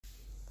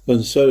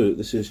And so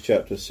this is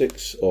chapter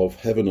 6 of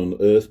Heaven on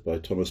Earth by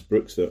Thomas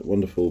Brooks, that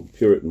wonderful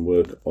Puritan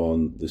work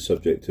on the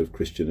subject of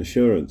Christian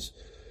assurance.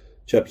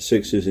 Chapter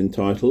 6 is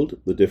entitled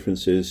The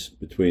Differences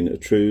Between a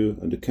True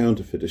and a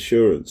Counterfeit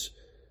Assurance,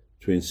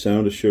 between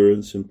sound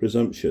assurance and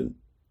presumption.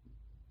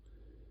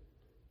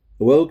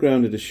 A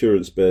well-grounded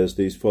assurance bears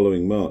these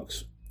following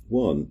marks.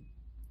 1.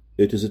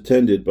 It is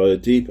attended by a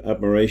deep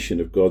admiration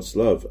of God's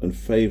love and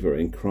favour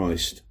in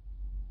Christ.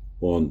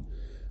 1.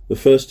 The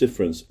first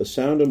difference, a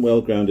sound and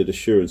well-grounded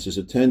assurance is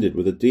attended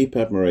with a deep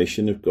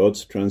admiration of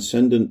God's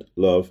transcendent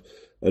love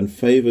and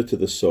favour to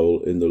the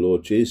soul in the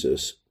Lord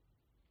Jesus.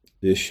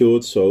 The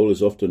assured soul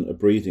is often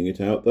breathing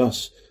it out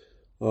thus: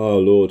 Ah,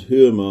 Lord,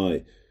 who am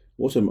I?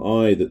 What am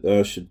I that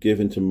thou should give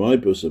into my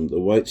bosom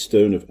the white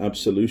stone of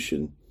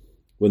absolution,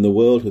 when the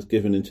world hath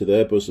given into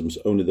their bosoms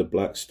only the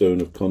black stone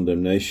of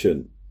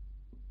condemnation?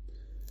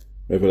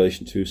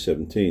 Revelation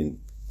 2:17.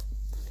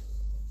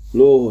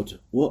 Lord,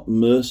 what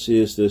mercy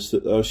is this,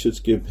 that thou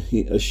shouldst give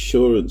me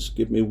assurance,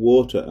 give me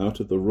water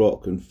out of the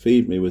rock, and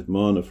feed me with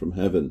manna from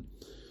heaven,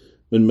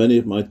 when many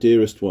of my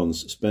dearest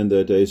ones spend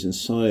their days in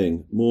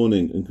sighing,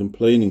 mourning, and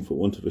complaining for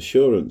want of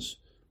assurance.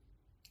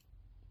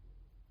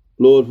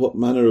 Lord, what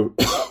manner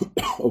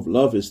of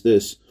love is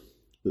this,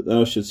 that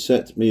thou shouldst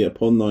set me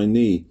upon thy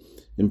knee,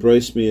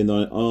 embrace me in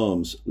thy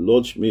arms,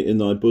 lodge me in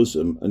thy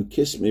bosom, and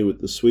kiss me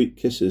with the sweet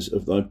kisses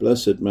of thy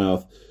blessed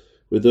mouth,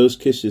 with those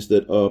kisses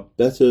that are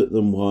better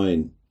than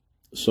wine.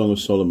 Song of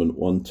Solomon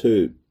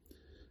 1:2.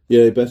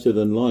 Yea, better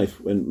than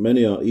life, when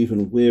many are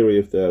even weary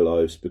of their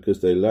lives, because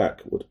they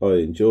lack what I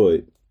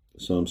enjoy.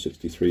 Psalm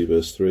 63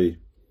 verse 3.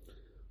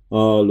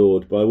 Ah,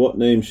 Lord, by what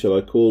name shall I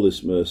call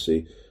this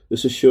mercy,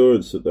 this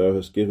assurance that thou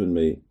hast given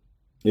me,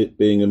 it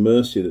being a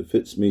mercy that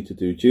fits me to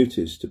do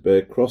duties, to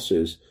bear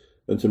crosses,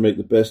 and to make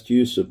the best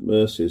use of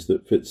mercies,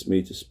 that fits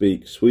me to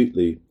speak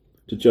sweetly,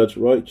 to judge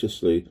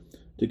righteously,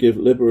 to give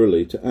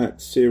liberally, to act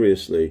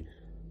seriously,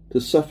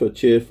 to suffer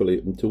cheerfully,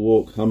 and to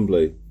walk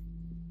humbly.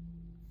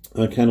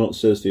 I cannot,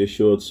 says the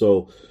assured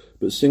soul,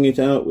 but sing it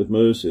out with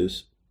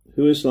Moses.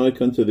 Who is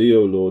like unto thee,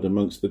 O Lord,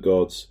 amongst the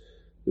gods?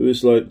 Who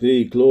is like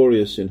thee,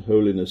 glorious in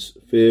holiness,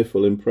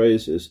 fearful in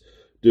praises,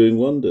 doing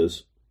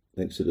wonders?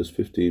 Exodus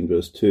 15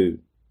 verse 2.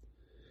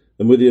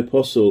 And with the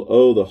apostle,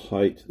 O the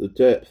height, the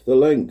depth, the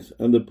length,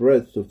 and the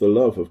breadth of the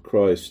love of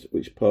Christ,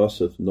 which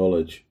passeth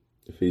knowledge.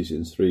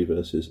 Ephesians 3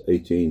 verses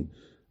 18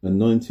 and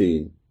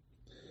 19.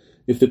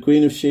 If the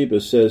Queen of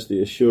Sheba says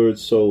the assured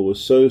soul was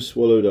so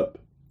swallowed up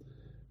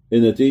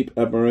in a deep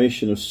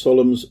admiration of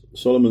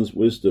Solomon's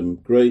wisdom,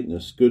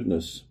 greatness,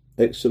 goodness,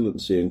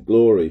 excellency, and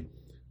glory,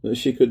 that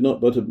she could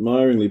not but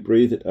admiringly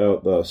breathe it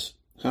out thus: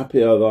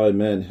 Happy are thy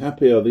men,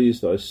 happy are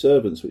these thy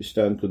servants, which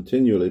stand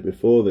continually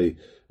before thee,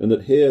 and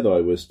that hear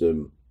thy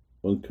wisdom.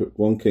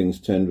 1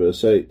 Kings 10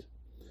 verse 8.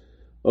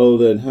 Oh,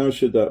 then, how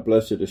should that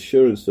blessed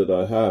assurance that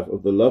I have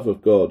of the love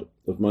of God,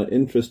 of my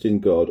interest in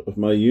God, of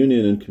my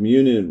union and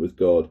communion with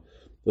God,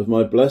 of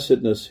my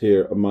blessedness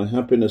here and my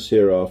happiness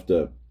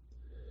hereafter,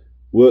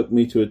 work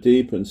me to a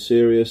deep and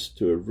serious,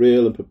 to a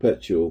real and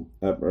perpetual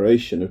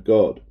admiration of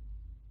God?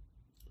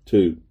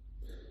 2.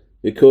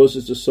 It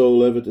causes the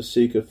soul ever to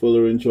seek a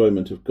fuller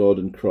enjoyment of God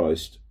and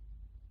Christ.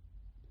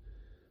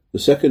 The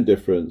second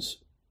difference,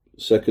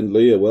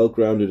 secondly, a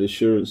well-grounded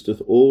assurance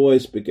doth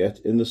always beget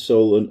in the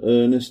soul an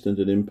earnest and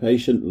an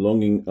impatient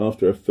longing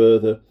after a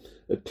further,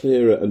 a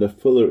clearer and a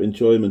fuller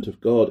enjoyment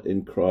of God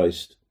in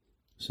Christ.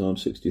 Psalm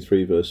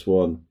 63 verse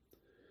 1.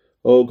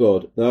 O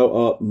God, thou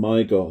art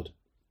my God.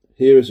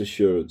 Here is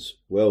assurance.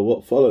 Well,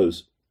 what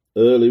follows?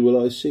 Early will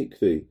I seek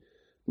thee.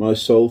 My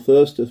soul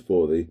thirsteth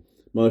for thee.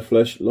 My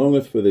flesh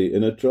longeth for thee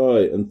in a dry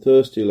and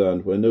thirsty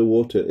land where no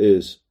water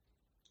is.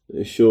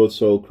 The assured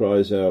soul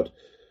cries out,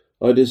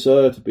 I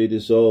desire to be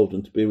dissolved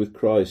and to be with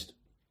Christ.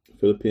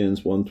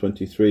 Philippians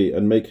 1:23.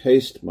 And make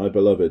haste, my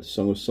beloved.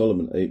 Song of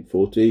Solomon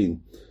 8:14.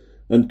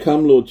 And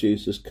come, Lord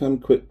Jesus, come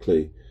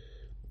quickly.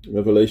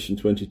 Revelation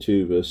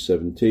 22 verse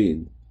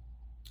 17.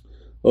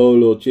 O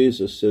Lord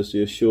Jesus, says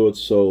the assured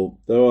soul,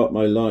 thou art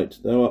my light,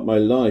 thou art my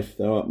life,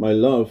 thou art my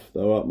love,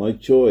 thou art my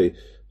joy,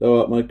 thou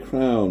art my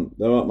crown,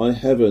 thou art my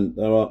heaven,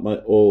 thou art my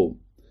all.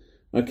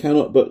 I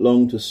cannot but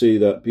long to see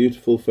that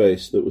beautiful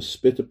face that was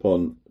spit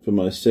upon for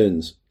my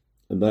sins,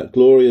 and that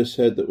glorious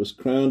head that was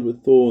crowned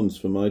with thorns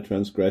for my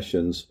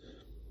transgressions.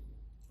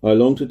 I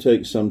long to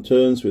take some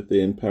turns with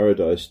thee in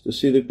paradise, to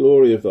see the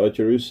glory of thy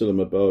Jerusalem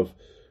above,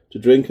 to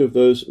drink of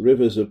those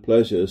rivers of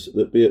pleasures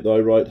that be at thy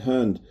right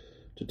hand,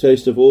 to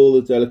taste of all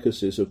the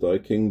delicacies of thy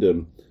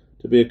kingdom,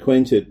 to be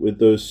acquainted with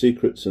those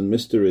secrets and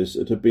mysteries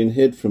that have been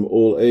hid from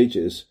all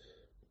ages,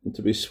 and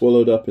to be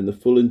swallowed up in the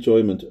full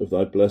enjoyment of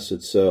thy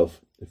blessed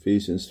self.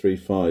 Ephesians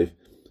 3:5,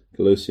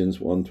 Colossians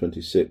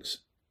 1:26.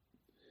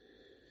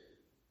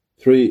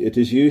 3. It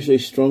is usually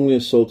strongly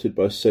assaulted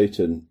by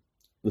Satan.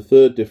 The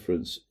third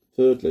difference.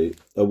 Thirdly,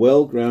 a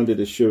well-grounded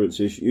assurance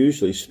is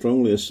usually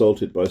strongly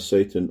assaulted by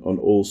Satan on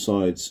all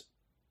sides.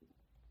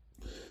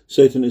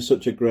 Satan is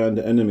such a grand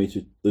enemy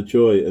to the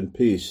joy and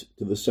peace,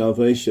 to the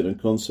salvation and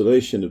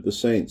consolation of the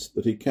saints,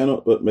 that he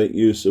cannot but make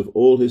use of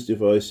all his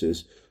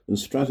devices and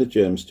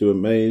stratagems to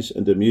amaze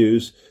and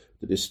amuse,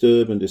 to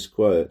disturb and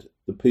disquiet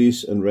the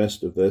peace and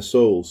rest of their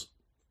souls.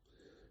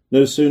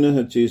 No sooner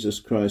had Jesus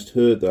Christ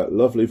heard that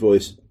lovely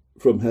voice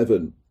from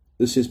heaven,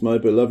 "This is my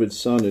beloved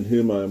Son, in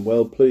whom I am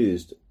well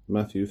pleased,"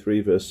 Matthew 3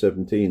 verse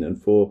 17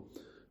 and 4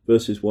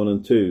 verses 1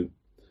 and 2.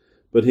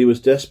 But he was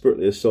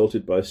desperately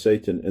assaulted by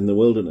Satan in the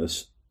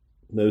wilderness.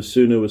 No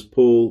sooner was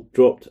Paul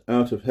dropped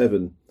out of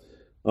heaven,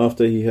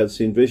 after he had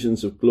seen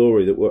visions of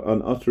glory that were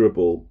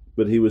unutterable,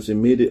 but he was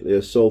immediately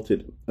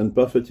assaulted and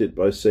buffeted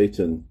by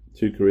Satan,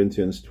 2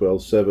 Corinthians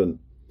 12:7.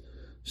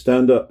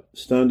 Stand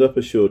up,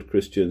 assured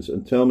Christians,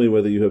 and tell me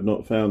whether you have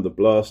not found the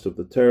blast of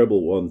the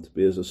terrible one to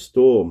be as a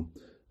storm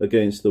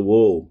against the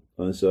wall,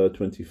 Isaiah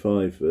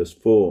 25 verse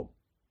 4.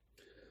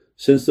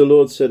 Since the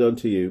Lord said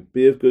unto you,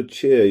 "Be of good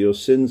cheer, your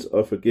sins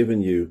are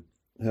forgiven you,"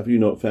 have you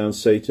not found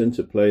Satan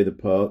to play the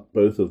part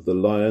both of the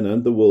lion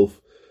and the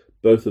wolf,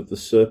 both of the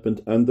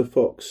serpent and the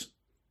fox?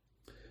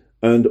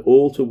 And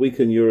all to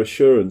weaken your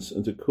assurance,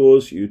 and to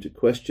cause you to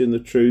question the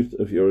truth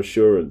of your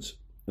assurance,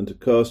 and to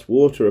cast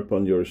water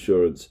upon your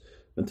assurance,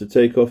 and to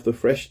take off the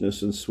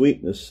freshness and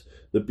sweetness,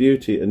 the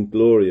beauty and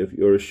glory of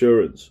your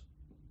assurance.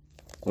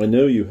 I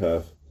know you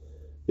have.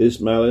 His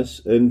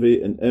malice,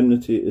 envy, and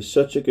enmity is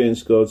such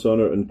against God's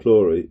honour and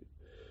glory,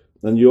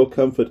 and your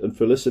comfort and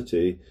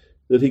felicity,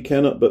 that he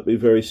cannot but be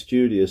very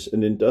studious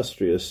and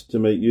industrious to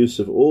make use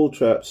of all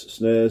traps,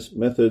 snares,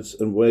 methods,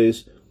 and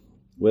ways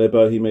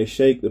whereby he may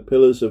shake the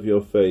pillars of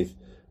your faith,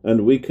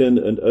 and weaken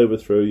and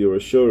overthrow your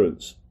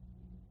assurance.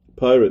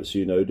 Pirates,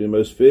 you know, do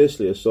most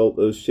fiercely assault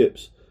those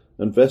ships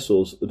and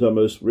vessels that are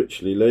most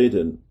richly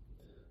laden.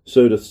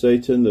 So doth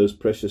Satan those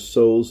precious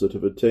souls that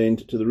have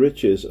attained to the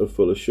riches of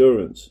full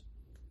assurance.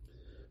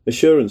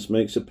 Assurance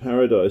makes a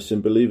paradise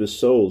in believers'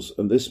 souls,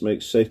 and this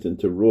makes Satan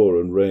to roar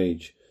and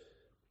rage.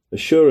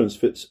 Assurance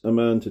fits a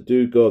man to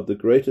do God the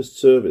greatest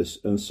service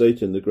and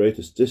Satan the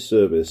greatest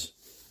disservice,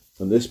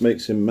 and this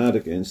makes him mad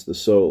against the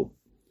soul.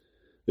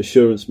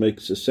 Assurance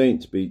makes a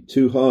saint to be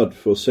too hard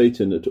for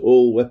Satan at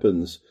all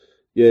weapons,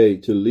 yea,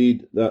 to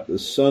lead that the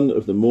son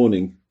of the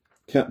morning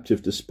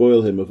captive to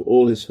spoil him of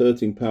all his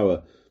hurting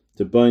power,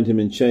 to bind him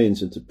in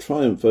chains and to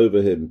triumph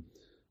over him,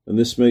 and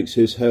this makes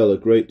his hell a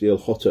great deal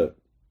hotter.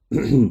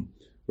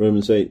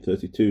 Romans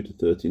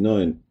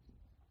 8:32-39.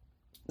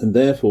 And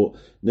therefore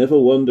never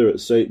wonder at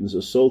Satan's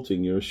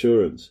assaulting your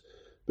assurance,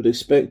 but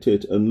expect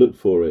it and look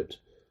for it.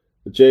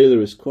 The jailer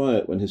is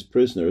quiet when his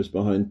prisoner is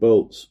behind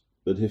bolts,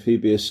 but if he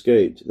be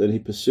escaped, then he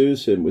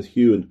pursues him with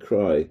hue and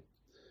cry.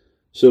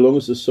 So long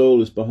as the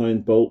soul is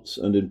behind bolts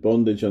and in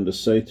bondage under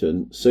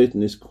Satan,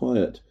 Satan is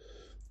quiet,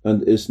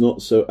 and is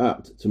not so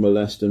apt to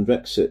molest and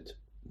vex it.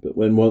 But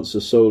when once the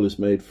soul is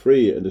made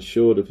free and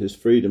assured of his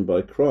freedom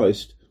by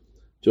Christ,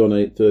 John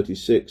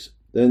 8:36,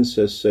 then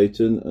says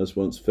Satan, as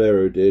once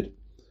Pharaoh did,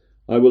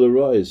 I will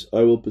arise,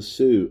 I will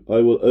pursue,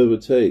 I will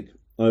overtake,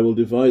 I will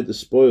divide the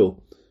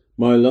spoil,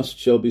 my lust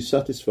shall be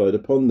satisfied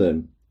upon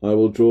them, I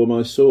will draw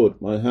my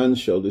sword, my hand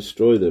shall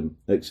destroy them.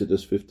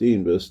 Exodus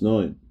 15 verse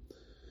 9.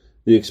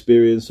 The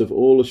experience of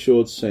all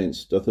assured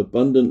saints doth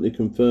abundantly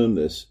confirm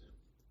this.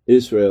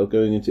 Israel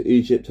going into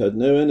Egypt had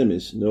no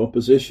enemies, no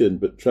opposition,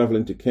 but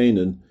travelling to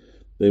Canaan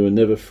they were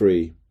never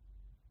free.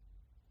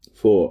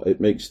 4. It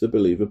makes the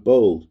believer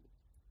bold.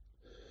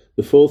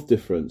 The fourth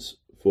difference,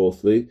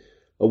 fourthly,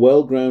 a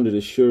well-grounded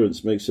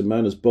assurance makes a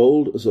man as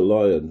bold as a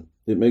lion.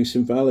 It makes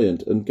him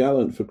valiant and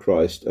gallant for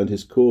Christ and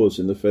his cause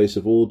in the face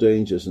of all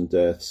dangers and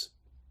deaths.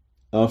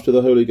 After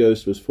the Holy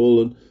Ghost was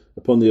fallen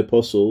upon the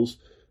apostles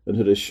and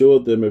had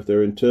assured them of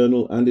their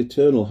internal and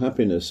eternal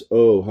happiness,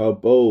 oh, how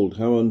bold,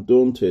 how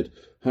undaunted,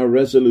 how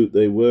resolute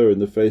they were in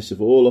the face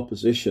of all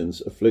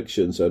oppositions,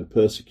 afflictions, and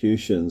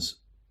persecutions.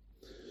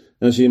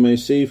 As you may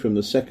see from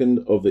the second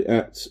of the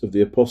Acts of the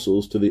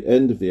Apostles to the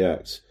end of the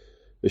Acts,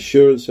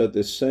 assurance had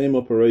this same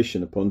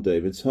operation upon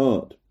David's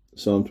heart.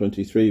 Psalm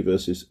 23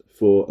 verses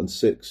 4 and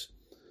 6.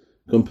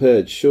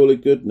 Compared, surely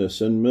goodness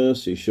and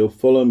mercy shall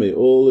follow me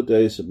all the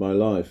days of my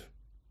life.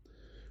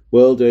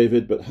 Well,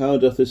 David, but how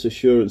doth this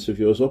assurance of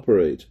yours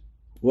operate?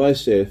 Why,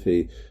 saith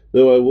he,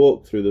 though I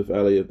walk through the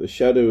valley of the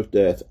shadow of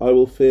death, I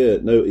will fear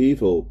no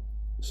evil.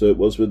 So it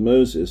was with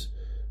Moses,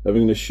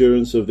 having an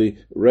assurance of the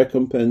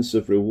recompense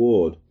of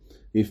reward.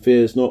 He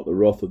fears not the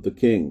wrath of the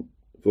king,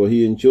 for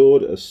he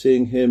endured as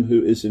seeing him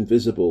who is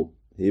invisible.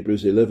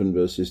 Hebrews 11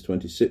 verses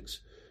 26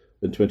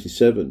 and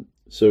 27.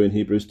 So in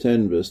Hebrews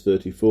 10 verse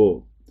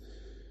 34.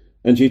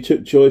 And ye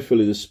took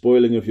joyfully the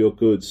spoiling of your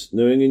goods,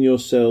 knowing in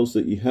yourselves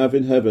that ye have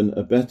in heaven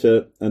a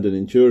better and an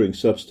enduring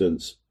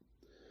substance.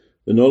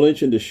 The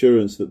knowledge and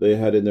assurance that they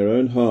had in their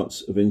own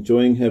hearts of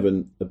enjoying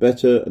heaven, a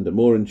better and a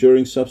more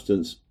enduring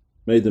substance,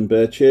 made them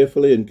bear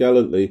cheerfully and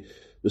gallantly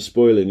the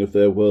spoiling of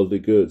their worldly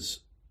goods.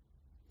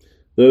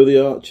 Though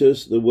the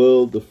archers, the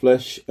world, the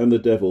flesh, and the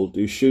devil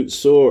do shoot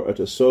sore at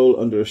a soul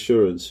under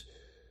assurance,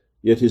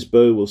 yet his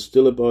bow will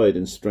still abide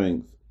in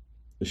strength.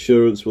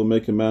 Assurance will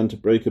make a man to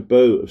break a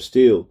bow of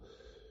steel,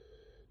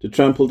 to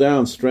trample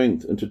down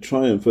strength, and to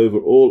triumph over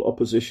all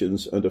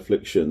oppositions and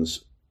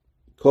afflictions.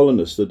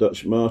 Collinus, the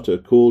Dutch martyr,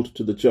 called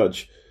to the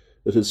judge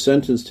that had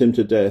sentenced him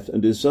to death,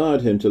 and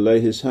desired him to lay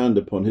his hand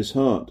upon his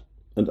heart,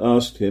 and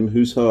asked him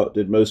whose heart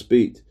did most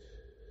beat,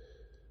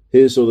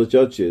 his or the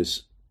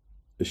judge's.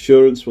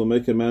 Assurance will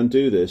make a man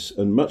do this,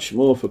 and much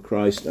more for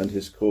Christ and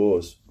his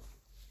cause.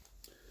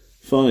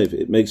 5.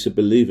 It makes a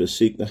believer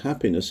seek the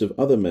happiness of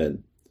other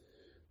men.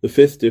 The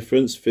fifth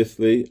difference,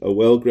 fifthly, a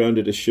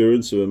well-grounded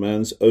assurance of a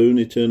man's own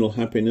eternal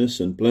happiness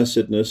and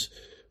blessedness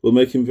will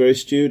make him very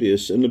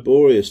studious and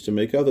laborious to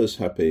make others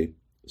happy.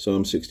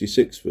 Psalm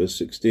 66, verse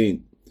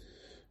 16.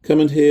 Come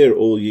and hear,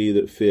 all ye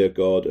that fear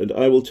God, and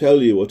I will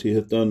tell you what he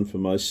hath done for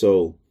my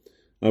soul.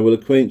 I will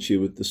acquaint you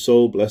with the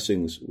soul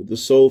blessings, with the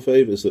soul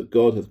favours that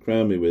God hath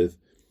crowned me with.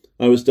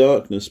 I was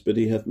darkness, but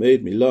he hath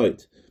made me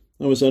light.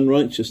 I was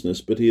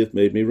unrighteousness, but he hath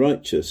made me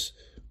righteous.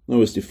 I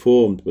was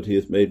deformed, but he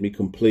hath made me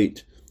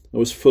complete. I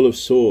was full of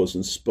sores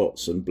and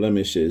spots and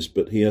blemishes,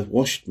 but he hath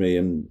washed me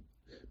and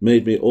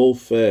made me all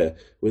fair,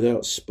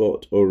 without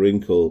spot or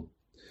wrinkle.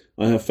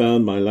 I have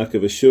found my lack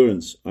of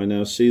assurance. I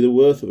now see the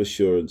worth of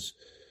assurance.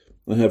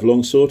 I have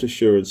long sought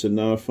assurance, and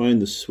now I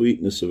find the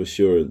sweetness of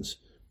assurance.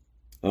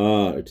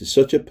 Ah, it is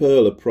such a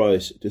pearl of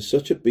price, it is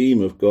such a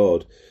beam of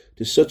God,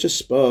 it is such a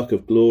spark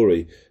of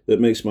glory, that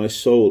makes my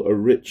soul a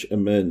rich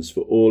amends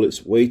for all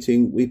its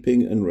waiting,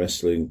 weeping, and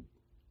wrestling.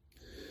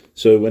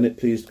 So when it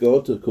pleased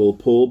God to call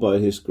Paul by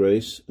his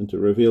grace, and to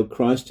reveal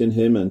Christ in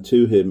him and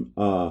to him,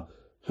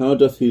 how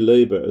doth he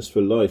labour as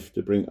for life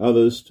to bring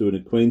others to an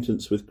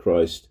acquaintance with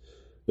Christ,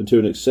 and to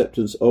an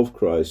acceptance of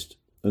Christ,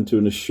 and to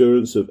an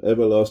assurance of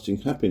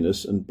everlasting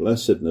happiness and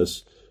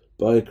blessedness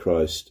by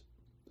Christ.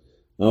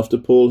 After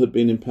Paul had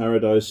been in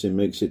paradise, he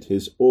makes it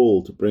his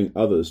all to bring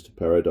others to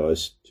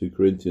paradise. 2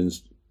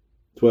 Corinthians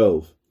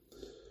 12.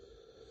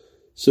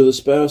 So the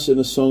spouse in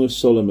a Song of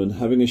Solomon,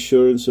 having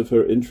assurance of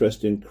her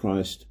interest in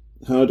Christ,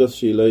 how doth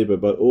she labour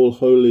by all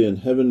holy and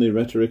heavenly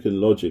rhetoric and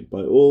logic,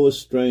 by all the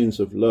strains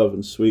of love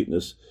and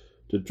sweetness,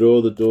 to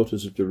draw the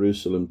daughters of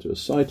Jerusalem to a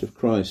sight of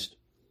Christ.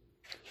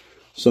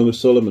 Song of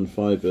Solomon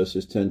 5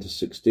 verses 10 to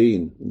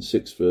 16 and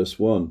 6 verse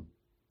 1.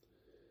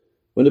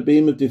 When a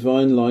beam of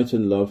divine light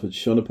and love had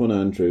shone upon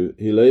Andrew,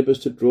 he labours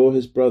to draw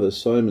his brother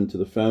Simon to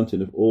the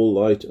fountain of all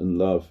light and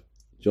love.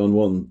 John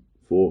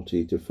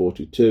 1:40 to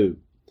 42.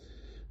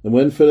 And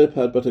when Philip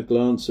had but a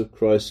glance of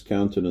Christ's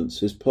countenance,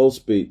 his pulse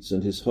beats,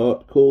 and his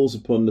heart calls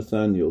upon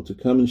Nathanael to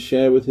come and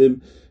share with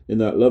him in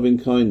that loving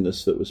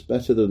kindness that was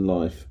better than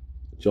life.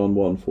 John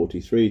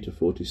 1:43 to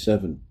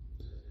 47.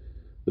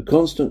 The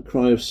constant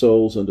cry of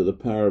souls under the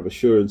power of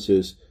assurance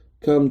is,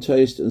 Come,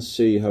 taste and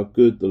see how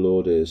good the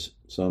Lord is.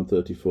 Psalm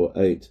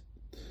 34:8.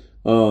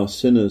 Ah,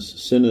 sinners,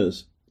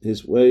 sinners,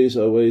 his ways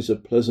are ways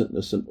of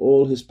pleasantness, and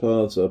all his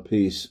paths are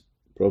peace.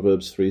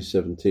 Proverbs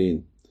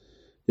 3:17.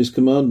 His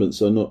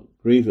commandments are not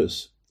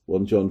grievous.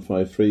 1 John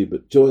 5:3,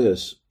 but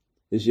joyous.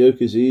 His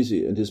yoke is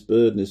easy, and his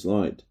burden is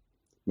light.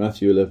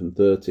 Matthew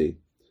 11:30.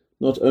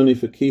 Not only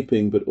for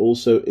keeping, but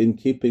also in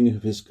keeping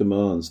of his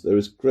commands, there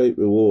is great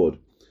reward.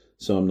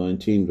 Psalm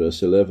 19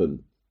 verse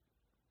 11.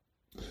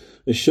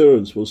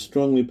 Assurance will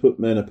strongly put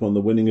men upon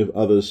the winning of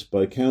others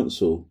by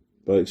counsel,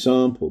 by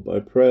example, by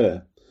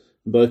prayer,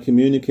 and by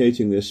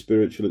communicating their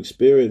spiritual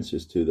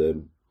experiences to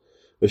them.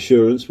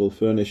 Assurance will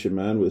furnish a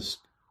man with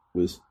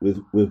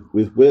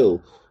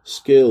will,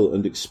 skill,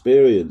 and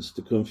experience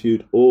to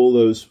confute all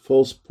those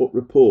false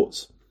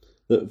reports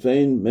that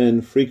vain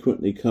men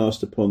frequently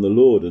cast upon the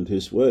Lord and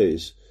his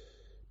ways.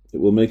 It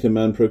will make a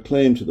man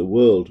proclaim to the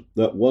world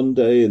that one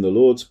day in the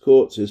Lord's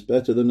courts is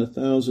better than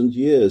 1,000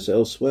 years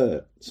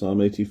elsewhere. Psalm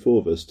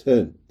 84 verse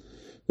 10.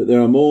 That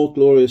there are more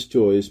glorious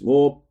joys,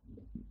 more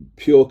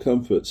pure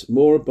comforts,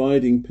 more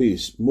abiding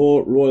peace,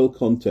 more royal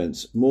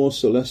contents, more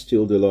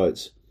celestial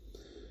delights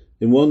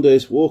in one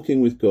day's walking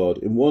with God,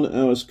 in 1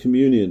 hour's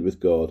communion with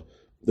God,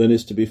 than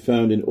is to be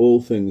found in all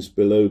things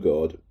below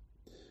God.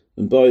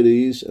 And by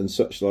these and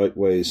such like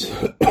ways,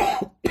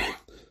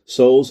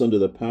 souls under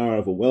the power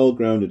of a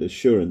well-grounded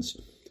assurance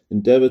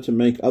endeavour to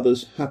make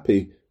others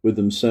happy with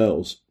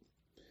themselves.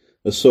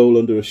 A soul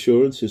under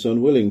assurance is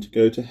unwilling to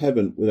go to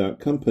heaven without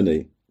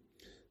company.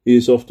 He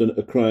is often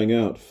crying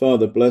out,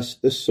 Father, bless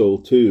this soul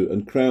too,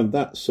 and crown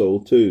that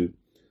soul too.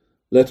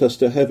 Let us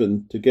to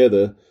heaven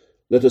together.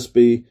 Let us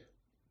be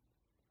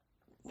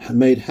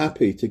made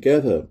happy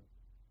together.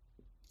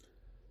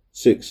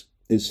 6.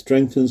 It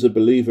strengthens a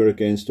believer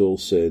against all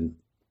sin.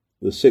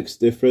 The sixth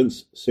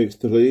difference,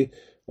 sixthly,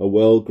 a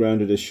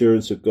well-grounded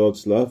assurance of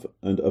God's love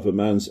and of a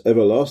man's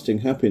everlasting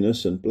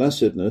happiness and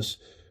blessedness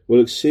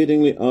will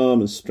exceedingly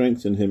arm and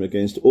strengthen him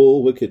against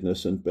all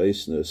wickedness and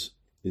baseness.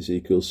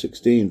 Ezekiel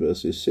 16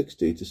 verses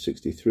 60 to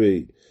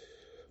 63.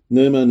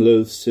 No man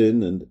loathes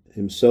sin, and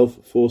himself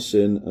for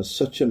sin as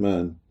such a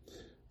man.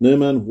 No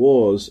man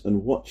wars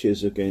and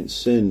watches against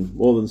sin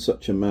more than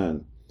such a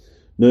man.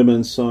 No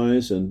man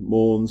sighs and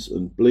mourns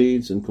and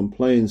bleeds and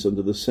complains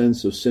under the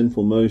sense of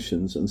sinful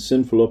motions and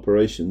sinful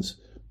operations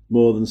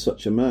more than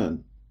such a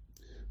man.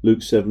 Luke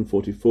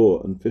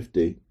 7:44 and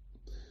 50.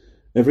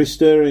 Every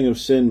stirring of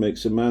sin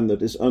makes a man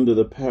that is under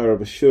the power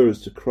of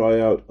assurance to cry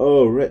out,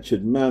 O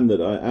wretched man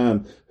that I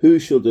am, who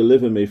shall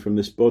deliver me from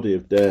this body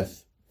of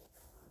death?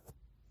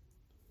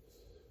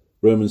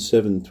 Romans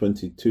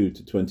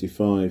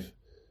 7:22-25.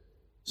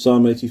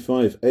 Psalm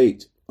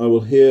 85:8. I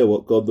will hear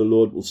what God the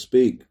Lord will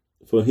speak,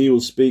 for he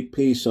will speak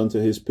peace unto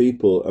his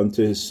people and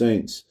to his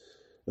saints,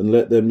 and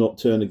let them not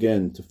turn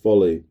again to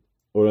folly,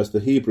 or as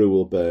the Hebrew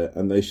will bear,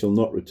 and they shall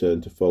not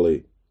return to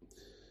folly.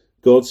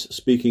 God's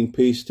speaking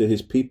peace to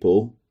his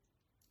people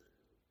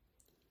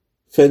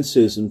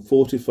fences and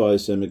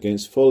fortifies them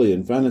against folly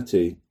and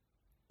vanity.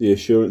 The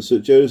assurance that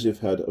Joseph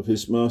had of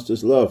his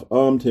master's love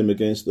armed him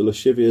against the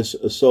lascivious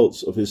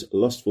assaults of his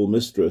lustful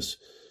mistress.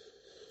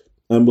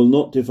 And will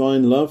not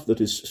divine love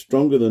that is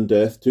stronger than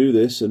death do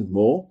this and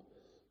more?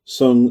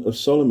 Song of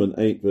Solomon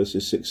 8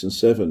 verses 6 and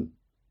 7.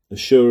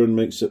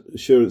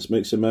 Assurance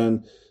makes a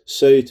man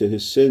say to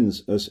his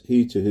sins as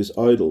he to his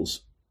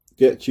idols,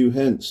 Get you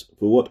hence,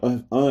 for what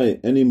have I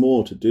any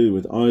more to do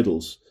with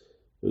idols?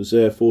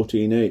 Hosea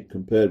 14:8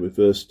 compared with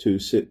verses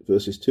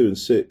 2 and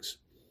 6.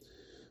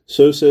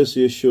 So says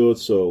the assured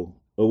soul,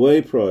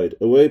 Away pride,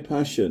 away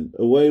passion,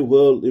 away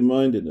worldly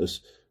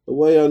mindedness,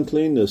 away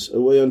uncleanness,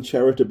 away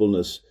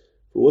uncharitableness,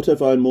 for what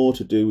have I more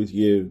to do with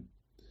you?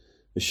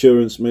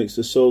 Assurance makes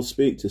the soul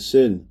speak to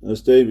sin,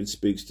 as David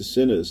speaks to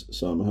sinners,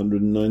 Psalm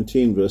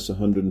 119 verse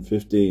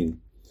 115.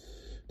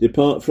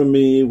 Depart from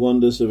me, ye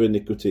wonders of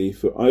iniquity,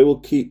 for I will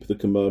keep the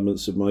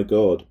commandments of my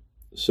God.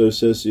 So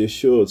says the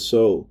assured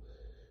soul.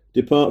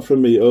 Depart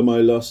from me, O my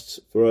lusts,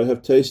 for I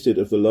have tasted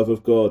of the love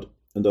of God,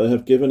 and I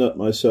have given up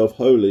myself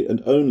wholly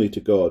and only to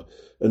God,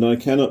 and I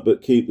cannot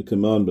but keep the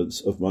commandments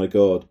of my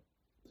God.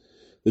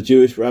 The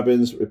Jewish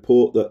rabbins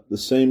report that the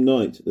same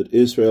night that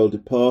Israel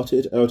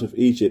departed out of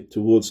Egypt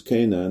towards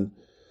Canaan,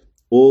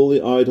 all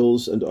the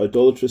idols and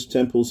idolatrous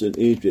temples in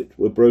Egypt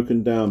were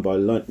broken down by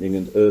lightning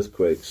and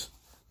earthquakes.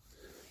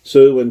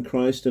 So when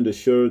Christ and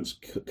assurance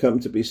come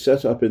to be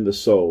set up in the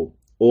soul,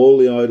 all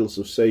the idols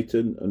of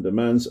Satan and a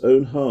man's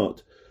own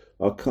heart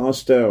are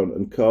cast down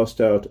and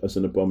cast out as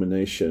an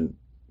abomination.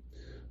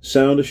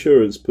 Sound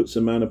assurance puts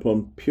a man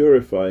upon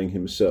purifying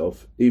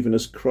himself, even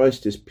as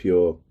Christ is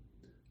pure.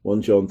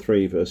 1 John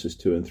 3 verses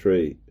 2 and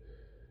 3.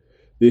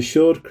 The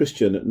assured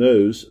Christian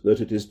knows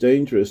that it is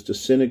dangerous to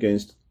sin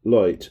against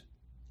light,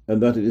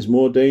 and that it is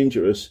more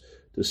dangerous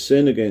to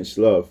sin against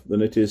love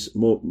than it is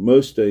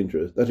most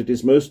dangerous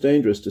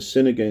to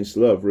sin against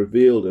love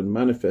revealed and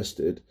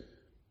manifested.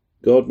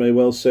 God may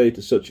well say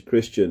to such a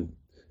Christian,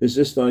 Is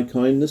this thy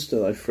kindness to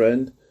thy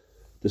friend?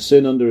 To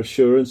sin under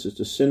assurance is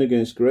to sin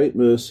against great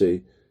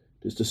mercy,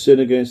 it is to sin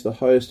against the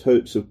highest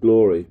hopes of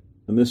glory,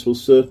 and this will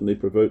certainly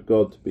provoke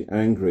God to be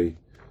angry.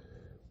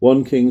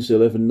 1 Kings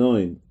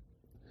 11:9.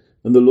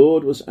 And the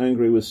Lord was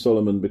angry with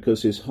Solomon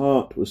because his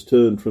heart was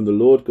turned from the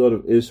Lord God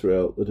of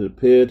Israel that had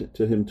appeared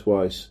to him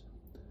twice.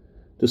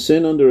 To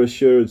sin under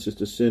assurance is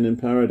to sin in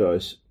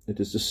paradise. It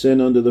is to sin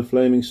under the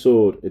flaming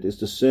sword. It is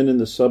to sin in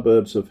the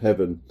suburbs of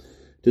heaven.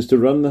 It is to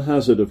run the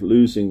hazard of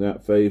losing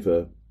that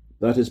favour.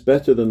 That is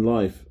better than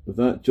life, of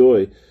that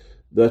joy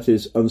that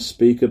is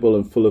unspeakable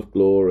and full of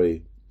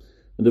glory,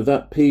 and of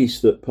that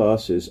peace that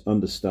passes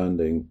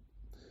understanding.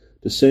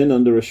 To sin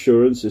under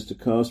assurance is to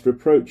cast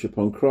reproach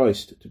upon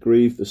Christ, to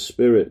grieve the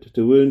Spirit,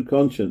 to wound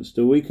conscience,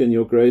 to weaken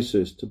your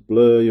graces, to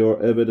blur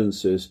your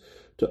evidences,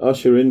 to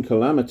usher in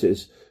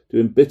calamities, to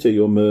embitter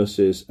your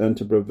mercies, and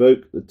to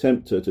provoke the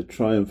tempter to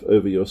triumph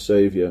over your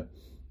Saviour.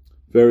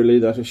 Verily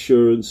that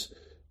assurance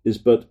is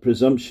but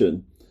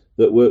presumption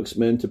that works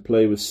men to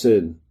play with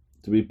sin,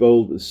 to be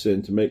bold with sin,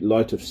 to make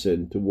light of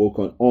sin, to walk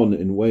on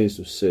in ways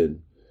of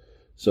sin.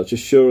 Such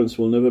assurance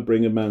will never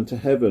bring a man to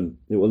heaven.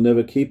 It will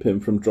never keep him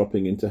from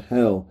dropping into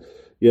hell.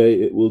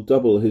 Yea, it will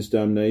double his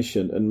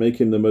damnation and make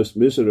him the most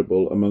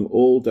miserable among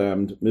all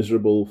damned,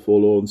 miserable,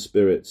 forlorn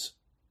spirits.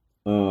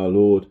 Ah,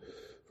 Lord,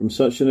 from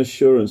such an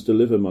assurance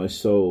deliver my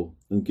soul,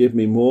 and give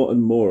me more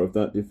and more of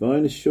that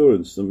divine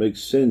assurance that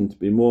makes sin to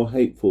be more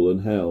hateful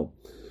than hell,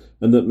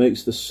 and that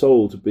makes the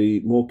soul to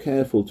be more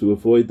careful to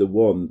avoid the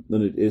one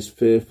than it is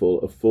fearful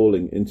of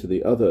falling into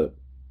the other.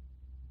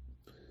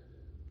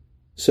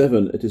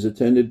 7. It is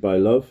attended by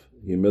love,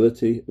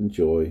 humility, and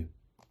joy.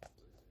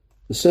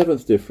 The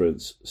seventh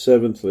difference.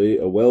 Seventhly,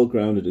 a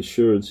well-grounded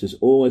assurance is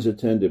always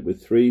attended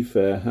with 3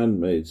 fair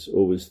handmaids,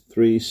 or with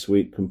 3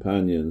 sweet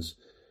companions.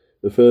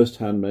 The first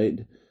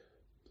handmaid.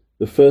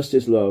 The first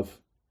is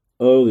love.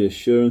 Oh, the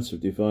assurance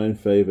of divine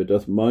favour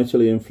doth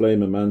mightily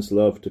inflame a man's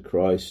love to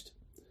Christ.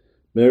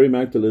 Mary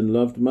Magdalene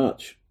loved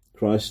much.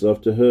 Christ's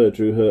love to her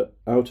drew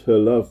out her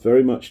love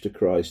very much to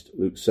Christ.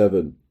 Luke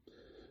 7.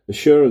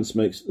 Assurance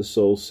makes the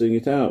soul sing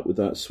it out with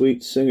that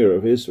sweet singer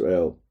of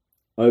Israel.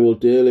 I will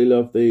dearly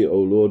love thee, O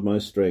Lord my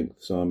strength.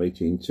 Psalm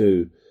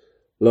 18:2.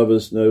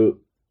 Lovers know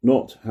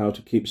not how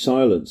to keep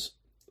silence.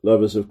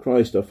 Lovers of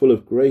Christ are full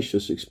of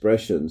gracious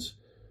expressions.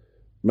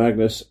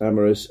 Magnus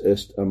amoris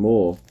est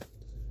amor.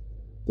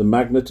 The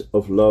magnet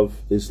of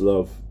love is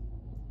love.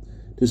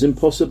 It is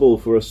impossible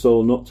for a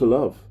soul not to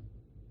love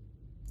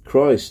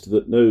Christ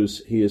that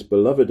knows he is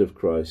beloved of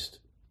Christ.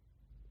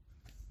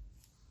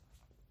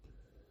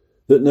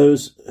 That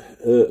knows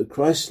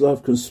Christ's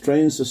love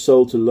constrains the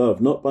soul to love,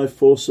 not by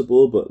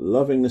forcible but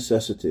loving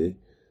necessity.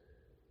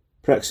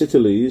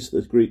 Praxiteles,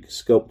 the Greek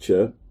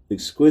sculptor,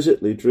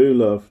 exquisitely drew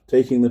love,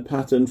 taking the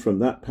pattern from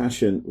that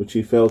passion which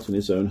he felt in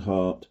his own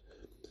heart.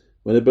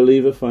 When a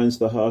believer finds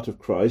the heart of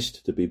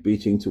Christ to be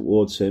beating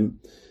towards him,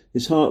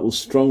 his heart will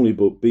strongly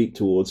beat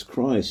towards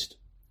Christ.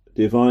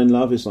 Divine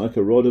love is like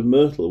a rod of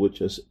myrtle,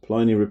 which, as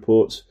Pliny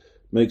reports,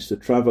 makes the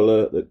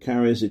traveller that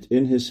carries it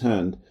in his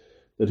hand,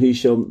 that he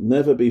shall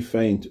never be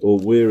faint or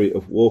weary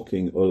of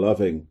walking or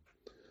loving.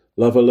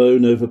 Love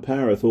alone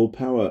overpowereth all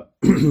power.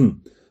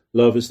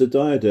 Love is the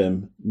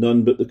diadem,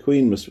 none but the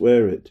queen must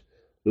wear it.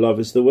 Love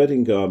is the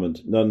wedding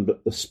garment, none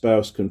but the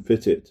spouse can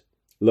fit it.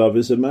 Love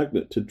is a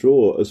magnet to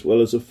draw as well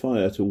as a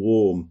fire to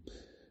warm.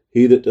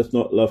 He that doth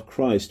not love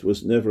Christ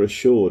was never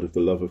assured of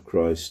the love of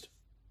Christ.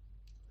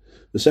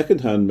 The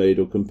second handmaid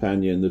or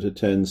companion that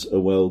attends a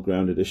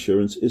well-grounded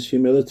assurance is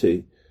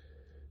humility.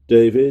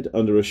 David,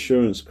 under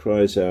assurance,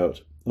 cries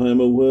out, I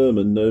am a worm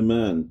and no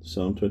man,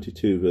 Psalm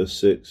 22, verse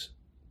 6.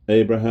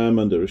 Abraham,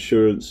 under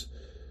assurance,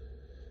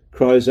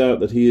 cries out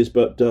that he is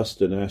but dust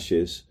and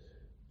ashes.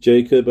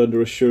 Jacob, under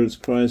assurance,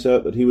 cries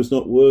out that he was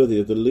not worthy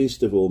of the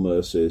least of all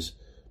mercies.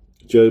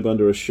 Job,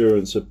 under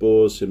assurance,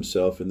 abhors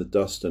himself in the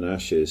dust and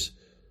ashes.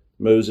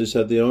 Moses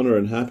had the honour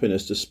and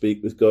happiness to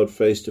speak with God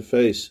face to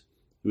face.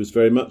 He was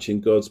very much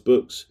in God's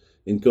books,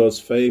 in God's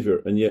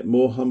favour, and yet a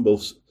more humble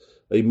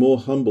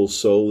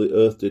soul the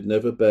earth did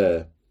never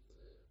bear.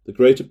 The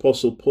great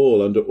apostle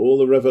Paul, under all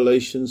the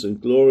revelations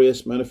and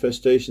glorious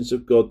manifestations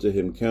of God to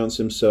him, counts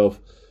himself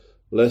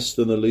less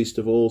than the least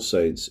of all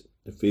saints,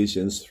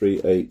 Ephesians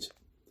 3:8.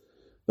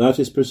 That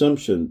is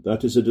presumption,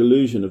 that is a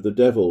delusion of the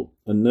devil,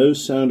 and no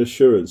sound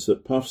assurance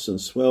that puffs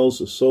and swells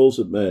the souls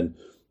of men,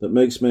 that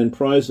makes men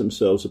prize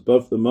themselves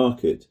above the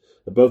market,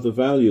 above the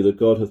value that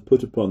God hath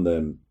put upon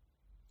them.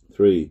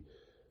 3.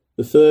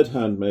 The third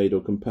handmaid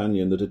or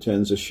companion that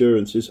attends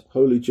assurance is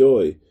holy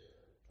joy.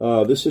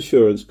 This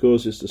assurance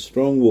causes the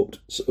strong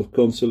waters of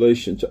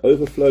consolation to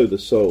overflow the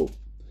soul.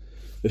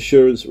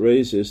 Assurance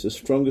raises the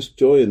strongest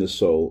joy in the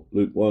soul,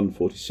 Luke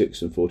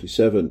 1:46 and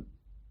 47.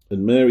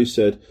 And Mary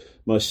said,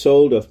 My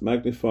soul doth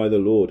magnify the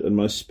Lord, and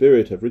my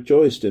spirit have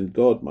rejoiced in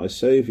God my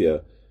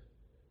Saviour.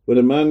 When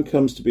a man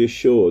comes to be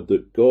assured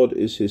that God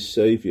is his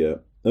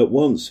Saviour, at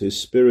once his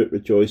spirit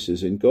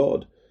rejoices in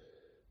God.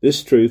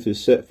 This truth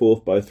is set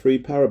forth by 3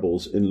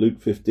 parables in Luke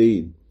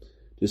 15.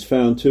 It is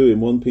found too in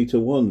 1 Peter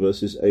 1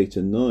 verses 8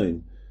 and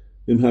 9.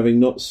 Whom having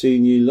not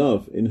seen ye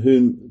love, in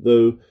whom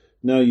though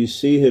now ye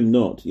see him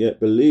not, yet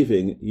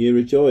believing ye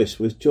rejoice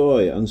with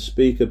joy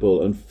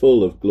unspeakable and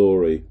full of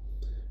glory,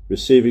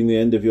 receiving the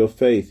end of your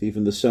faith,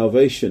 even the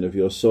salvation of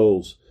your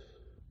souls.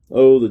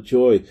 Oh, the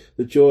joy,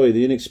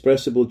 the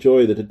inexpressible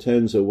joy that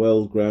attends a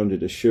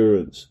well-grounded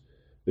assurance.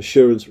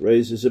 Assurance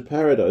raises a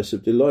paradise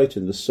of delight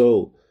in the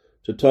soul.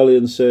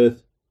 Tertullian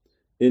saith,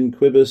 In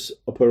quibus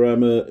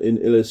operamer in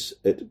illis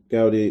et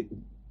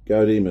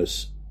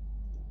gaudimus.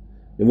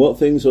 In what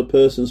things or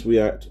persons we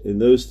act, in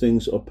those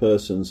things or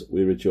persons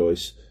we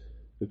rejoice.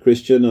 The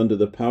Christian, under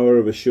the power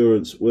of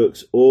assurance,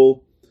 works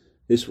all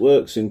his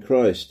works in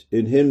Christ.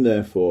 In him,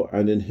 therefore,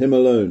 and in him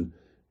alone,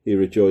 he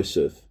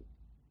rejoiceth.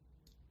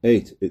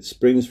 8. It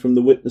springs from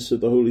the witness of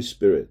the Holy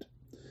Spirit.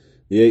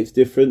 The 8th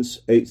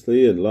difference,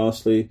 eighthly and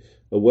lastly,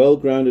 a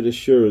well-grounded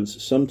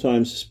assurance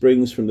sometimes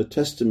springs from the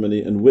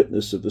testimony and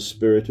witness of the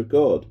Spirit of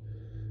God.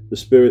 The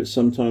Spirit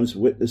sometimes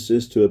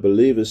witnesses to a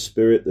believer's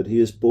spirit that he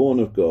is born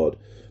of God,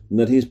 and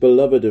that he is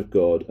beloved of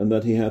God, and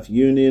that he hath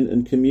union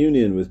and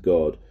communion with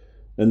God,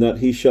 and that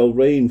he shall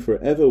reign for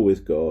ever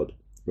with God.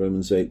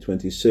 Romans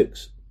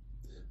 8:26.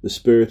 The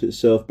Spirit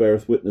itself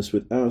beareth witness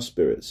with our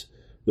spirits,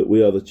 that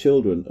we are the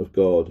children of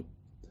God.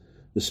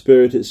 The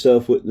Spirit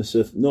itself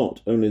witnesseth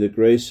not only the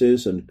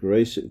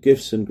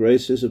gifts and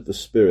graces of the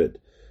Spirit,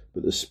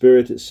 but the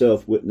Spirit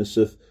itself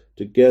witnesseth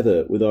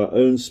together with our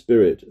own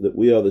spirit that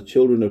we are the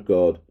children of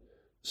God.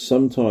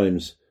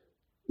 Sometimes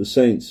the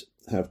saints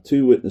have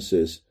 2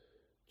 witnesses,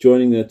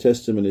 joining their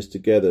testimonies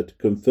together to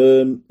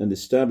confirm and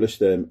establish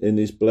them in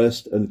these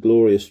blessed and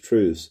glorious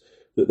truths,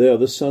 that they are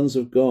the sons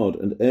of God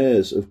and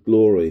heirs of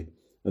glory,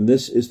 and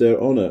this is their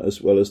honour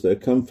as well as their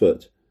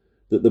comfort,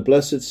 that the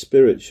blessed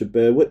Spirit should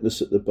bear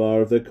witness at the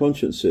bar of their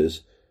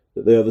consciences,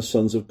 that they are the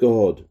sons of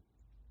God.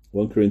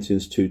 1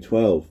 Corinthians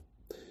 2:12.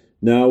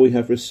 Now we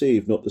have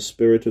received not the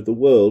spirit of the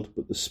world,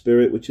 but the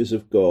Spirit which is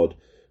of God,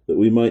 that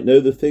we might know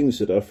the things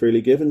that are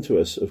freely given to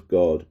us of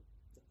God.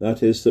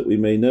 That is, that we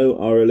may know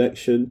our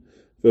election,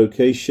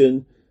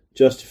 vocation,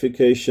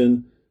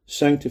 justification,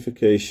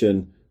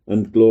 sanctification,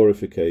 and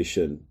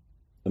glorification.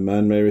 A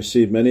man may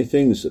receive many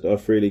things that are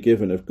freely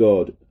given of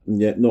God, and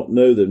yet not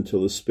know them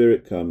till the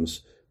Spirit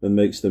comes and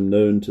makes them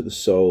known to the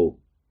soul.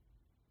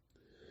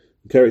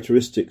 The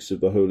characteristics of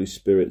the Holy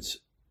Spirit's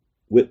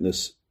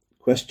witness.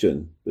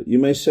 Question. But you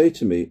may say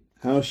to me,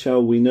 how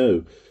shall we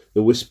know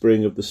the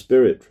whispering of the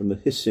Spirit from the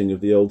hissing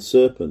of the old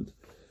serpent?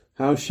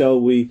 How shall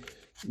we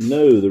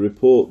know the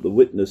report, the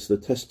witness, the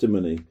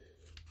testimony,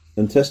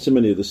 and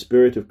testimony of the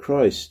Spirit of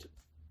Christ?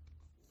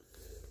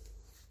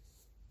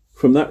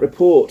 From that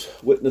report,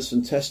 witness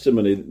and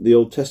testimony, the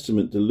Old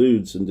Testament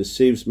deludes and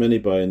deceives many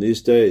by in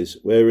these days,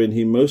 wherein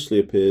he mostly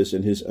appears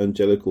in his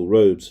angelical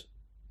robes.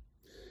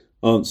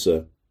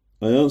 Answer.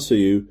 I answer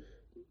you,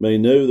 may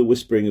know the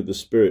whispering of the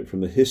Spirit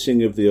from the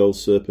hissing of the old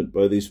serpent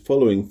by these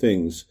following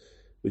things,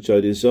 which I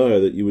desire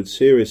that you would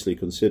seriously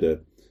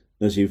consider,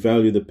 as you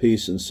value the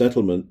peace and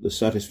settlement, the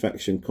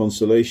satisfaction,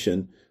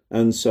 consolation,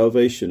 and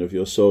salvation of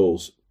your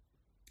souls.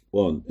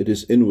 1. It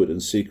is inward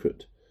and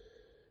secret.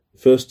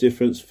 First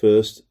difference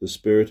first, the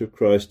Spirit of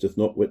Christ doth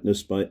not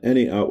witness by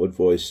any outward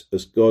voice,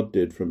 as God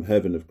did from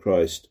heaven of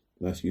Christ,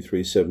 Matthew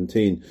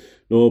 3:17,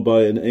 nor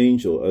by an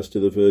angel as to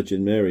the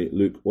Virgin Mary,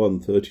 Luke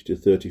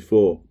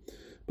 1:30-34.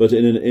 But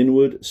in an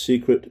inward,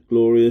 secret,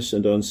 glorious,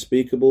 and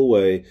unspeakable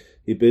way,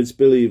 he bids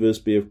believers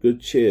be of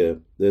good cheer.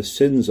 Their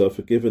sins are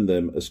forgiven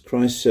them, as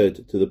Christ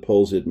said to the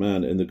palsied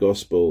man in the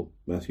Gospel,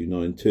 Matthew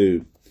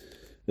 9:2.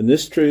 And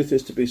this truth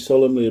is to be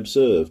solemnly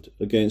observed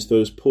against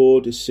those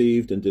poor,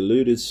 deceived, and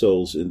deluded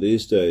souls in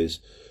these days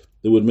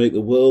that would make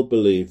the world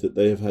believe that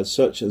they have had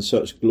such and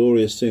such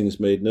glorious things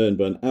made known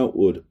by an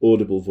outward,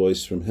 audible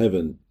voice from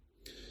heaven.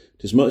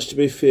 It is much to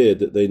be feared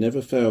that they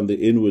never found the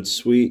inward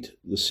sweet,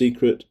 the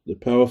secret, the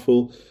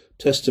powerful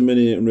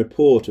testimony and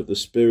report of the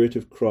Spirit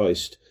of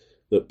Christ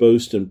that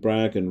boast and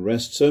brag and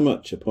rest so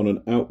much upon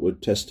an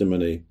outward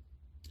testimony.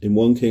 In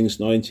 1 Kings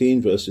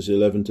 19, verses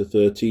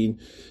 11-13,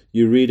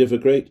 you read of a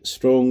great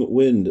strong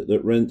wind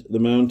that rent the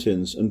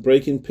mountains and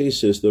brake in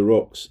pieces the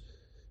rocks.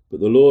 But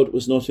the Lord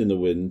was not in the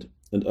wind,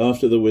 and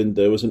after the wind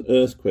there was an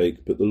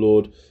earthquake, but the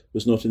Lord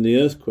was not in the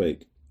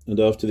earthquake, and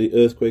after the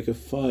earthquake a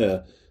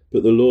fire,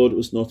 but the Lord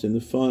was not in the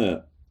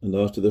fire, and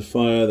after the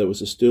fire there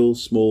was a still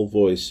small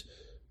voice,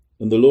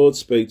 and the Lord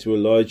spake to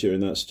Elijah in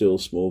that still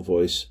small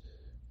voice.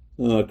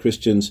 Ah,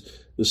 Christians,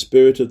 the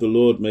Spirit of the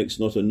Lord makes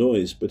not a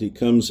noise, but he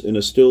comes in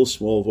a still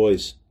small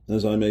voice,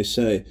 as I may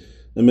say,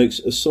 and makes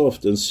a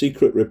soft and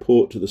secret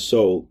report to the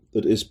soul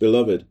that is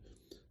beloved,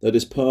 that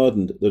is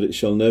pardoned, that it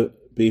shall never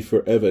be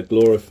forever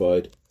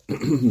glorified.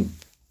 It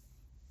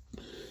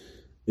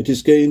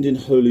is gained in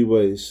holy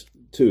ways.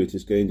 2. It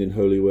is gained in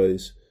holy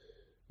ways.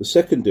 The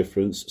second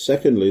difference,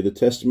 secondly, the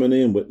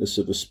testimony and witness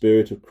of the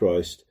Spirit of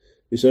Christ,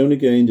 is only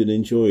gained and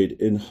enjoyed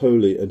in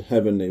holy and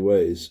heavenly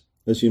ways,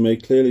 as you may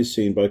clearly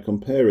see by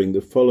comparing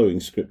the following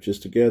scriptures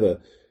together.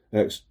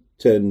 Acts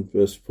 10,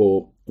 verse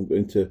 4. I'm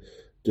going to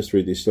just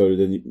read these slowly,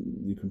 then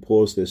you can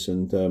pause this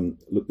and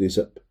look these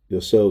up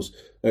yourselves.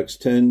 Acts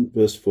 10,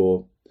 verse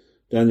 4.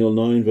 Daniel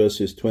 9,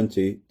 verses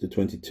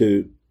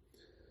 20-22.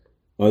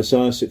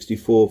 Isaiah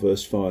 64,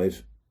 verse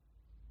 5.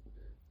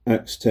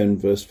 Acts 10,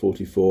 verse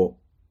 44.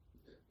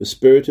 The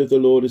Spirit of the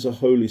Lord is a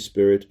Holy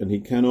Spirit, and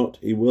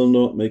he will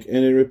not make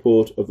any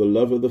report of the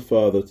love of the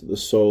Father to the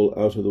soul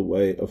out of the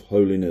way of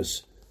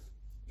holiness.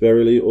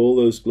 Verily, all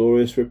those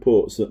glorious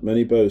reports that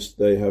many boast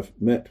they have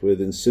met with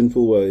in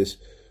sinful ways,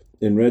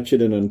 in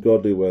wretched and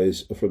ungodly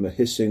ways, are from the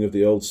hissing of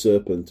the old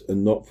serpent,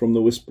 and not from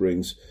the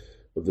whisperings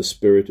of the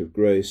Spirit of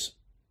grace.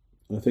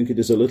 I think it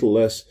is a little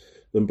less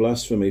than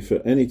blasphemy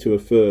for any to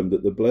affirm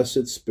that the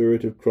blessed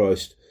Spirit of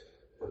Christ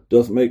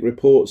doth make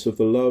reports of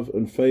the love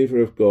and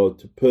favour of God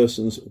to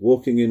persons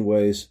walking in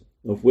ways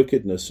of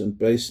wickedness and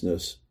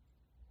baseness.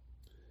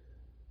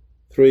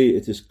 3.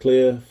 It is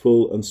clear,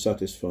 full, and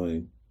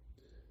satisfying.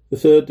 The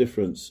third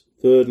difference.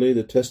 Thirdly,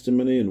 the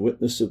testimony and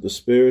witness of the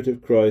Spirit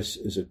of Christ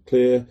is a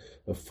clear,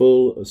 a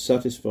full, a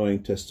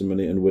satisfying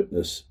testimony and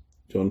witness.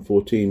 John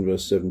 14,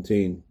 verse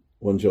 17.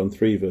 1 John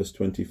 3, verse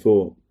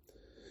 24.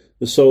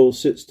 The soul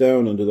sits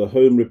down under the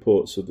home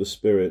reports of the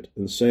Spirit,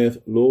 and saith,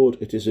 Lord,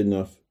 it is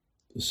enough.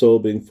 The soul,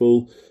 being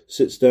full,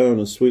 sits down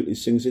and sweetly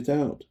sings it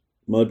out.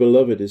 My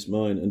beloved is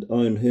mine, and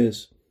I am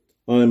his.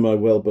 I am my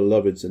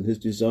well-beloved's, and his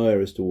desire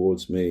is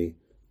towards me.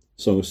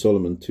 Song of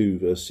Solomon 2,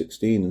 verse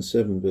 16, and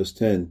 7, verse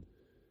 10.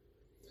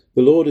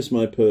 The Lord is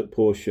my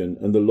portion,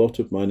 and the lot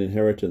of mine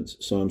inheritance.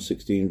 Psalm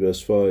 16,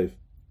 verse 5.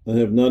 I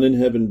have none in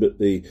heaven but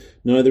thee,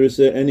 neither is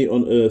there any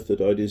on earth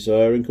that I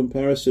desire in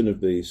comparison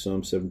of thee.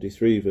 Psalm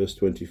 73, verse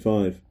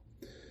 25.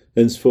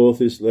 Henceforth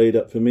is laid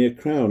up for me a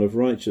crown of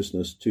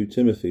righteousness. 2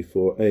 Timothy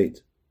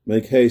 4:8.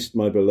 Make haste,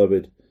 my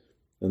beloved,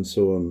 and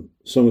so on.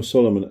 Song of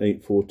Solomon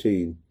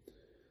 8:14.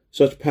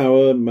 Such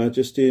power,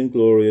 majesty, and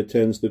glory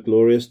attends the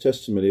glorious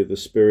testimony of the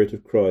Spirit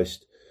of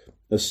Christ,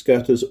 as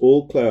scatters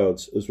all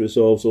clouds, as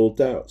resolves all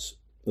doubts,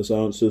 as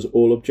answers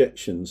all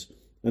objections,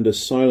 and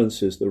as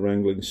silences the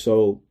wrangling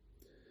soul.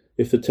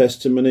 If the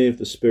testimony of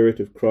the Spirit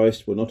of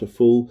Christ were not a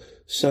full,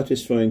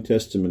 satisfying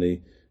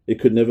testimony, it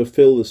could never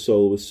fill the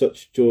soul with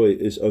such joy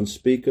as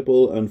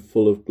unspeakable and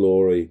full of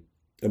glory,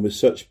 and with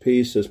such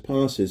peace as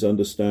passes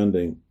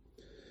understanding.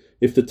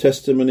 If the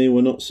testimony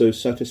were not so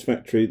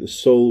satisfactory, the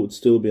soul would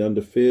still be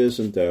under fears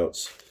and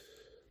doubts.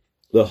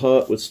 The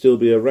heart would still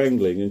be a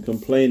wrangling and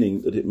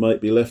complaining that it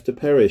might be left to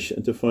perish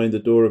and to find the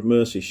door of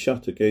mercy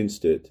shut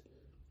against it.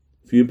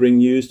 If you bring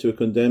news to a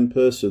condemned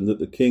person that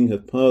the king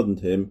hath pardoned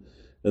him,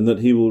 and that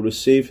he will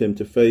receive him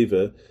to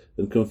favour,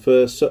 and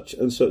confer such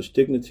and such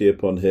dignity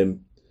upon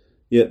him,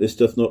 yet this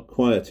doth not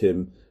quiet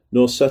him,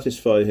 nor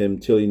satisfy him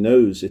till he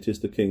knows it is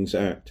the king's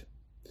act,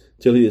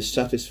 till he is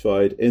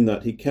satisfied in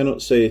that he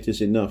cannot say it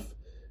is enough,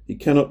 he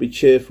cannot be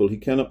cheerful, he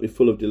cannot be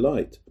full of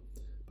delight.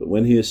 But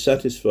when he is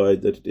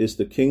satisfied that it is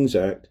the king's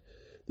act,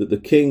 that the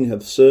king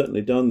hath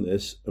certainly done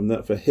this, and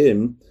that for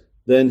him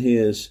then he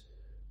is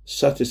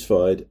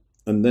satisfied,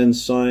 and then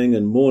sighing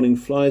and mourning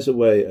flies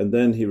away, and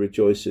then he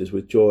rejoices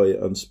with joy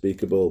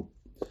unspeakable.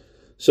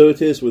 So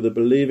it is with a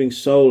believing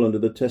soul under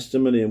the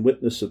testimony and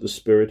witness of the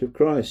Spirit of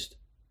Christ.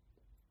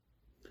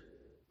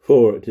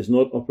 For it is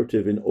not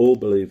operative in all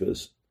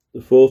believers.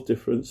 The fourth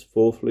difference,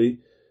 fourthly,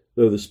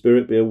 though the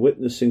Spirit be a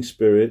witnessing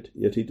Spirit,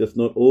 yet he doth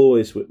not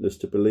always witness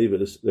to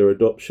believers their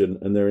adoption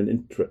and their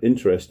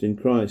interest in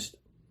Christ.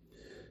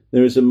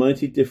 There is a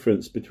mighty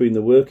difference between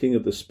the working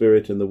of the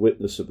Spirit and the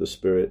witness of the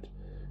Spirit.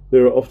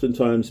 There are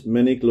oftentimes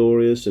many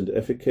glorious and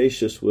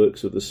efficacious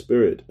works of the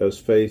Spirit, as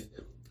faith,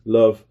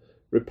 love,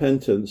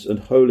 repentance, and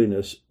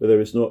holiness, but there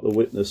is not the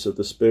witness of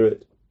the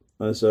Spirit.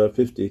 Isaiah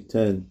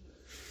 50:10.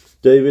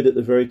 David at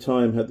the very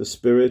time had the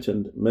Spirit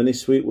and many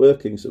sweet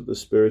workings of the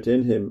Spirit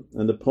in him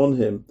and upon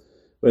him,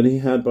 when he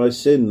had by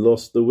sin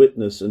lost the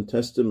witness and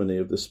testimony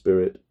of the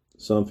Spirit.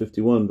 Psalm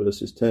 51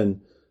 verses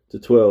 10 to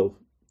 12.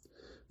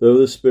 Though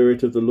the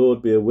Spirit of the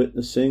Lord be a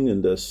witnessing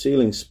and a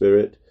sealing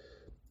Spirit,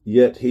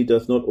 yet he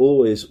doth not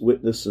always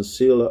witness and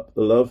seal up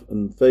the love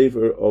and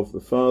favour of the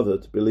Father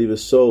to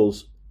believers'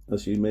 souls,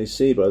 as you may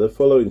see by the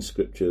following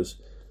scriptures,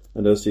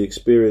 and as the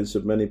experience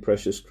of many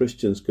precious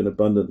Christians can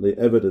abundantly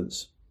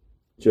evidence.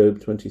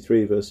 Job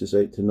 23 verses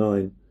 8 to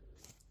 9,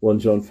 1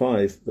 John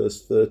 5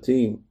 verse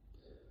 13,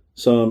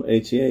 Psalm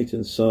 88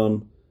 and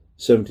Psalm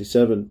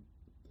 77,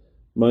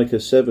 Micah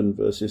 7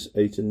 verses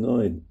 8 and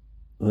 9,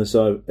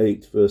 Isaiah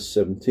 8 verse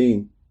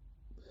 17.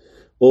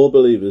 All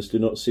believers do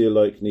not see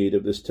alike need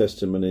of this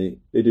testimony.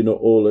 They do not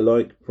all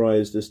alike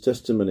prize this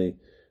testimony.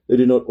 They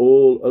do not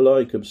all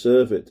alike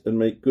observe it and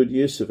make good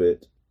use of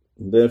it.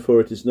 And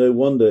therefore it is no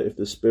wonder if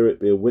the Spirit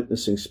be a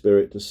witnessing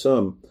Spirit to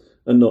some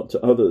and not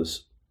to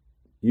others.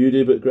 You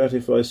do but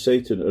gratify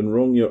Satan and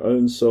wrong your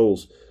own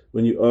souls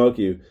when you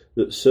argue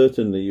that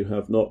certainly you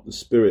have not the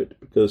Spirit,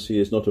 because he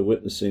is not a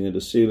witnessing and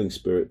a sealing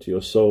Spirit to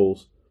your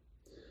souls.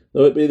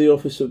 Though it be the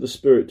office of the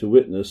Spirit to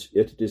witness,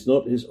 yet it is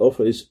not his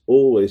office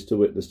always to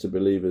witness to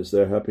believers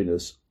their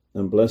happiness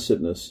and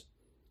blessedness.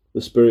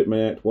 The Spirit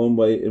may act one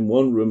way in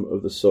one room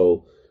of the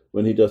soul,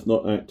 when he doth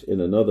not act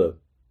in another.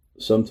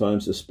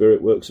 Sometimes the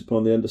Spirit works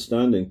upon the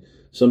understanding,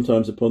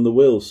 sometimes upon the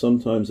will,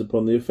 sometimes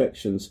upon the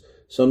affections,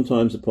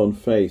 sometimes upon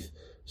faith,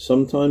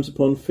 sometimes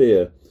upon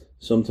fear,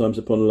 sometimes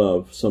upon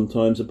love,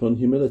 sometimes upon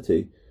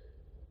humility.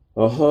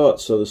 Our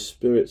hearts are the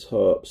Spirit's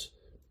harps.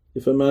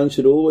 If a man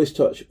should always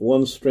touch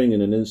one string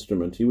in an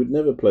instrument, he would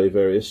never play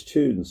various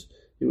tunes.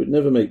 He would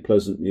never make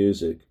pleasant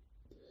music.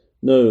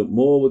 No,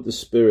 more would the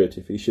Spirit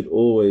if he should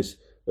always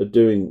be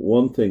doing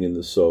one thing in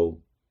the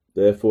soul.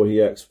 Therefore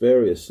he acts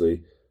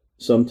variously.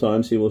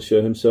 Sometimes he will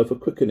show himself a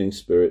quickening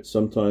Spirit,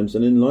 sometimes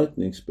an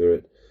enlightening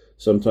Spirit,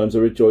 sometimes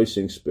a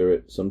rejoicing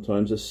Spirit,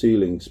 sometimes a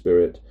sealing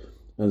Spirit,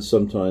 and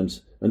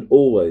sometimes and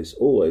always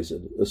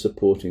a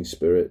supporting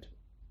Spirit.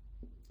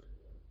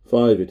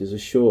 5. It is a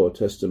sure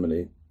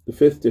testimony. The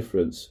fifth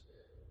difference.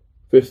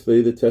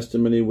 Fifthly, the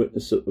testimony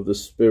witness of the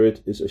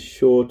Spirit is a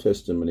sure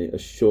testimony, a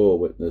sure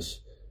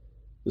witness.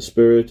 The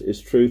Spirit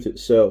is truth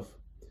itself.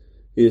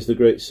 He is the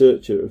great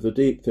searcher of the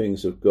deep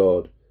things of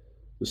God.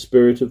 The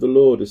Spirit of the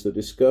Lord is the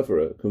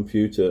discoverer,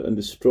 confuter, and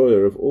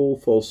destroyer of all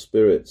false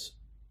spirits.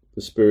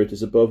 The Spirit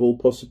is above all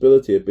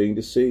possibility of being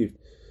deceived.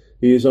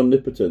 He is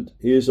omnipotent,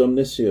 he is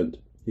omniscient,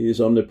 he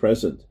is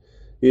omnipresent.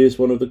 He is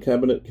one of the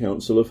cabinet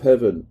council of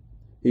heaven.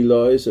 He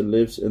lies and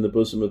lives in the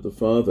bosom of the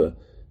Father,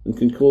 and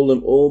can call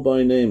them all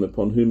by name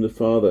upon whom the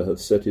Father hath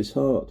set his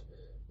heart.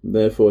 And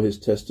therefore his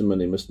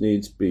testimony must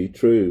needs be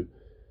true.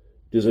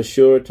 It is a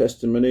surer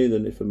testimony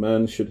than if a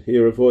man should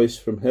hear a voice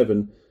from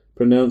heaven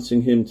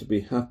pronouncing him to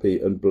be happy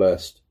and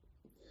blessed.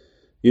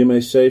 You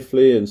may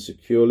safely and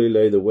securely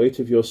lay the weight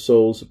of your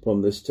souls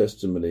upon this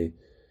testimony.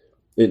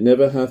 It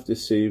never hath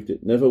deceived,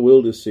 it never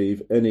will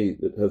deceive any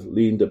that have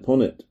leaned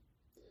upon it.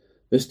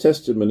 This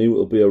testimony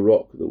will be a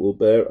rock that will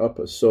bear up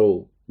a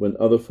soul, when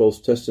other false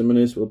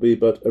testimonies will be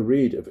but a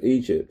reed of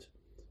Egypt.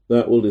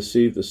 That will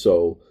deceive the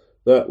soul,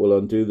 that will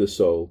undo the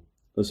soul,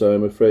 as I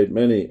am afraid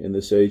many in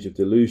this age of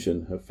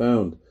delusion have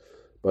found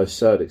by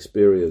sad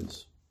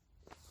experience.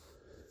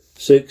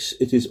 6.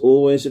 It is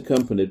always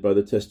accompanied by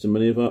the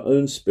testimony of our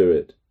own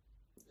spirit.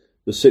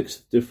 The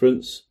sixth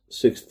difference.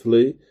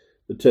 Sixthly,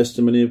 the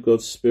testimony of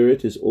God's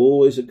Spirit is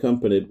always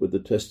accompanied with the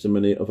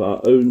testimony of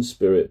our own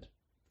spirit.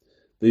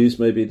 These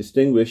may be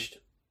distinguished,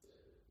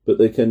 but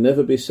they can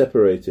never be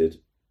separated.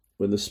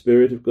 When the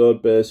Spirit of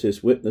God bears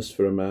his witness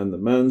for a man, the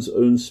man's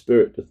own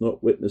spirit doth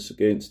not witness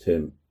against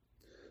him.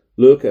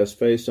 Look, as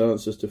face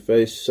answers to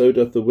face, so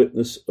doth the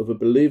witness of a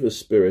believer's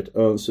spirit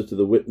answer to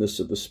the witness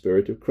of the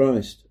Spirit of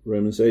Christ.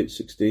 Romans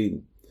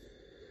 8:16.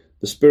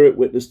 The Spirit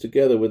witnessed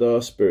together with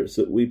our spirits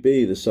that we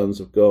be the sons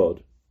of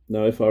God.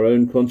 Now if our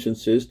own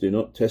consciences do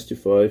not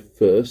testify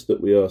first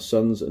that we are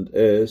sons and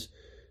heirs,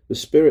 the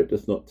Spirit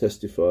doth not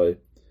testify,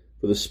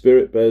 for the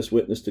Spirit bears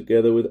witness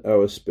together with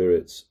our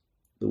spirits.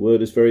 The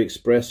word is very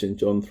express in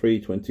John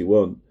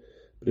 3:21.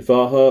 But if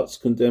our hearts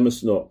condemn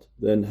us not,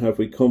 then have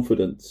we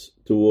confidence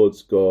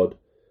towards God.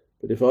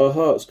 But if our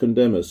hearts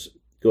condemn us,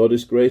 God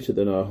is greater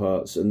than our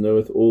hearts and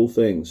knoweth all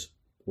things.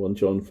 1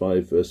 John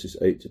 5 verses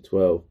 8 to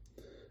 12.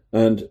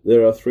 And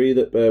there are three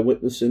that bear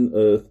witness in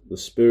earth, the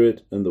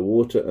Spirit and the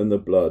water and the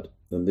blood,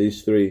 and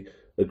these three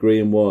agree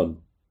in one.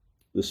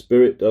 The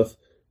Spirit doth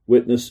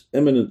witness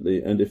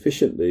eminently and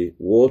efficiently,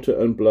 water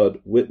and blood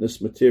witness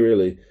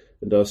materially,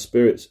 and our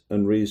spirits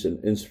and reason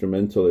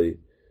instrumentally.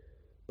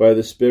 By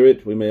the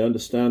Spirit we may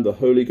understand the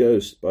Holy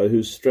Ghost, by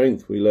whose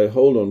strength we lay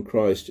hold on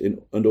Christ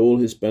and all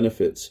his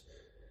benefits.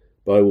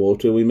 By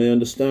water we may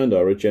understand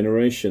our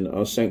regeneration,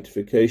 our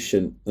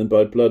sanctification, and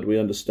by blood we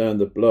understand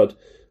the blood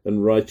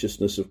and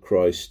righteousness of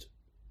Christ.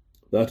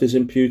 That is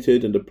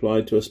imputed and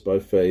applied to us by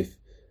faith.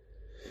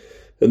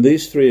 And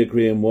these three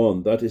agree in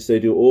one, that is, they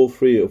do all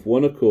three of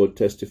one accord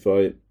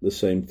testify the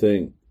same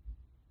thing.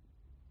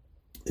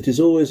 It is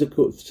always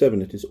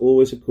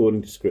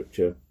according to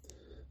Scripture.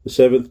 The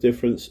seventh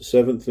difference,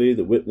 seventhly,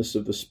 the witness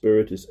of the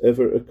Spirit is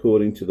ever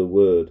according to the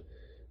Word.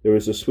 There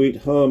is a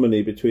sweet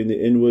harmony between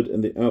the inward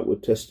and the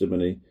outward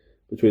testimony,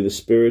 between the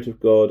Spirit of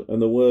God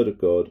and the Word of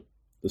God.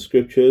 The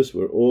Scriptures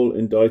were all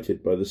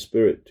indited by the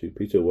Spirit, 2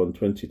 Peter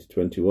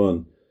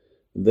 1:20-21,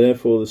 and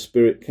therefore the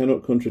Spirit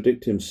cannot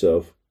contradict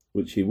himself,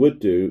 which he would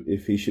do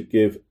if he should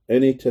give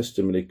any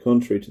testimony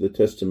contrary to the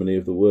testimony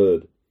of the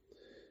Word.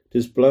 It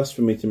is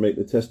blasphemy to make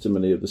the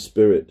testimony of the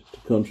Spirit to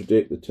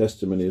contradict the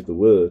testimony of the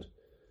Word.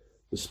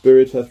 The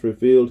Spirit hath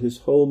revealed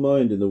his whole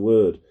mind in the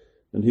Word,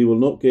 and he will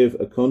not give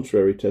a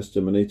contrary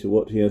testimony to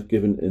what he hath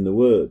given in the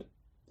Word.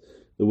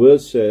 The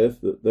Word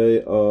saith that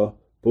they are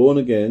born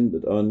again,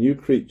 that are new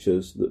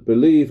creatures, that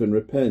believe and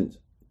repent.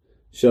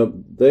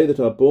 They that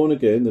are born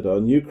again, that are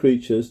new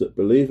creatures, that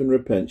believe and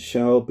repent,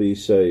 shall be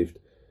saved.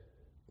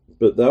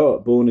 But thou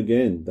art born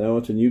again, thou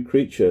art a new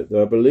creature,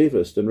 thou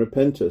believest and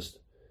repentest.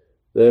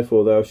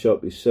 Therefore thou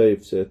shalt be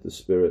saved, saith the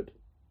Spirit.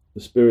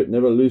 The Spirit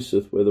never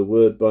looseth where the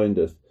Word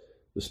bindeth.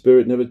 The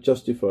Spirit never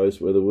justifies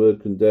where the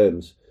Word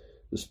condemns.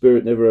 The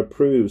Spirit never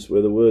approves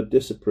where the Word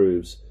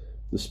disapproves.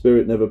 The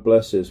Spirit never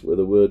blesses where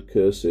the Word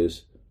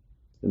curses.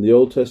 In the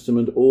Old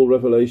Testament all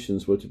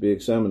revelations were to be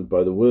examined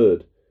by the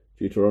Word.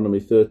 Deuteronomy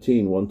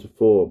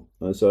 13:1-4,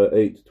 Isaiah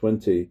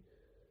 8:20.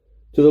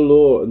 To the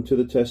law and to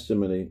the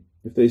testimony,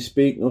 if they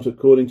speak not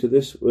according to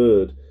this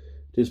word,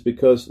 it is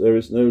because there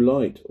is no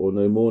light or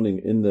no morning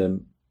in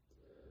them.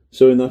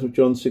 So in that of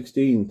John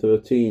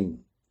 16:13,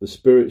 the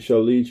Spirit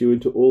shall lead you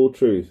into all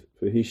truth,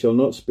 for he shall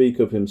not speak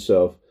of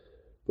himself,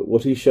 but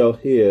what he shall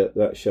hear,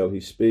 that shall he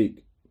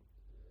speak.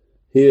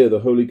 Here the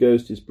Holy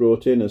Ghost is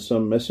brought in as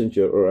some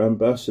messenger or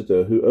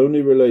ambassador who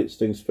only relates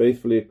things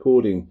faithfully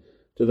according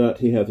to that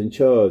he hath in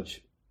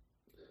charge.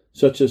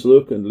 Such as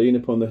look and lean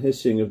upon the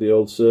hissing of the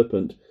old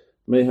serpent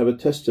may have a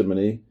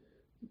testimony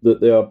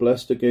that they are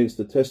blessed against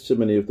the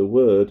testimony of the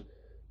Word,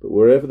 but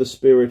wherever the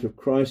Spirit of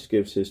Christ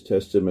gives his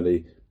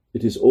testimony,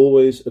 it is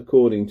always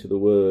according to the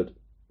Word.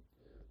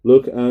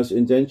 Look as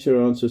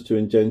indenture answers to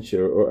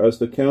indenture, or as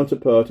the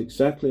counterpart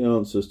exactly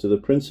answers to the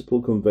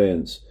principal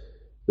conveyance.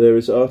 There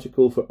is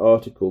article for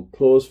article,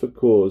 clause for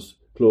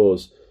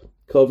clause,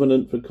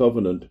 covenant for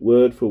covenant,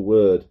 word for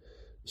word.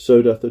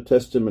 So doth the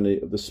testimony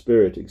of the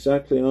Spirit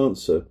exactly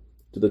answer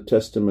to the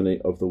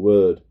testimony of the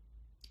Word.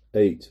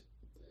 8.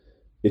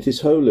 It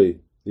is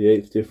holy. The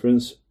eighth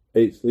difference.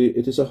 Eighthly,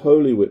 it is a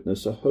holy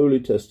witness, a holy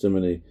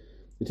testimony.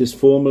 It is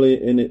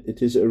formally in it,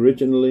 it is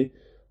originally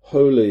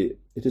holy,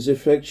 it is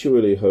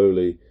effectually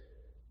holy.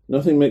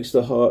 Nothing makes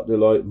the heart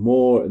delight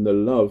more in the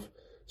love,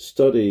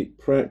 study,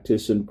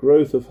 practice, and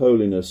growth of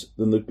holiness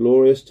than the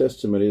glorious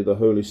testimony of the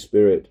Holy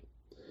Spirit.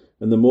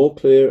 And the more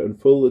clear and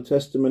full the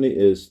testimony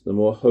is, the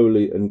more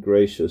holy and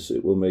gracious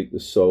it will make the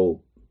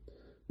soul.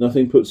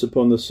 Nothing puts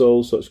upon the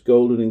soul such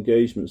golden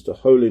engagements to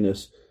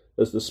holiness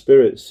as the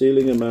Spirit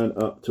sealing a man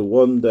up to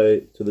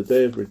the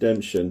day of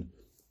redemption,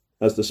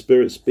 as the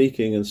Spirit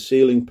speaking and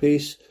sealing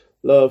peace,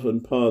 love,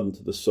 and pardon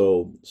to the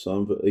soul.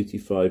 Psalm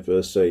 85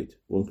 verse 8,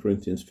 1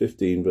 Corinthians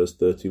 15 verse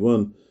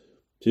 31,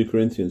 2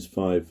 Corinthians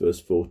 5 verse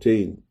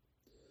 14.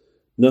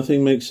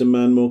 Nothing makes a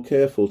man more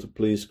careful to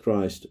please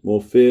Christ,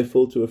 more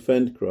fearful to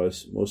offend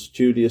Christ, more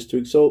studious to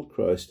exalt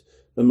Christ,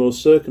 and more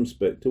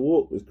circumspect to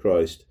walk with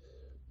Christ,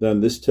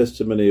 than this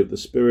testimony of the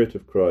Spirit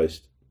of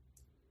Christ.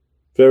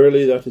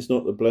 Verily, that is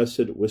not the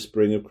blessed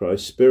whispering of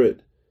Christ's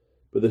Spirit,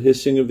 but the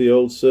hissing of the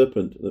old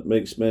serpent that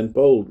makes men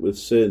bold with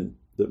sin,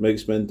 that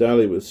makes men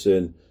dally with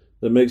sin,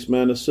 that makes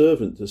man a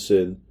servant to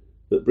sin,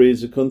 that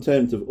breeds a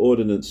contempt of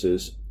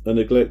ordinances, a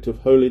neglect of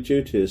holy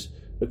duties,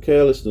 a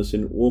carelessness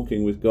in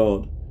walking with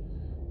God.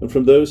 And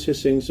from those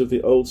hissings of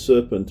the old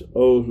serpent,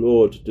 O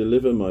Lord,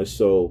 deliver my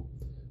soul,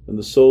 and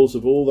the souls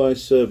of all thy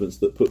servants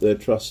that put their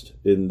trust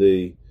in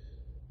thee.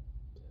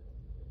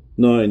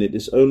 9. It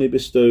is only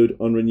bestowed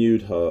on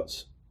renewed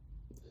hearts.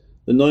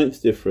 The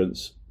ninth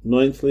difference.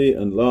 Ninthly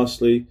and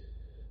lastly,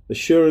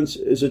 assurance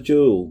is a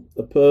jewel,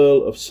 a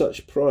pearl of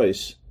such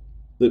price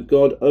that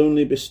God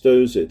only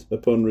bestows it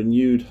upon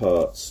renewed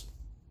hearts.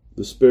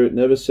 The Spirit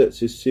never sets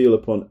his seal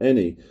upon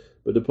any,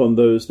 but upon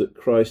those that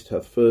Christ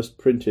hath first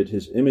printed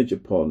his image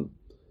upon.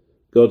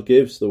 God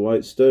gives the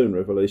white stone,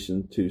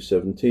 Revelation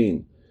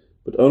 2:17.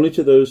 but only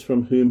to those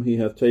from whom he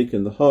hath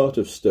taken the heart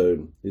of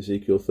stone.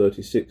 Ezekiel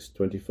 36,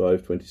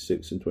 25,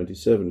 26 and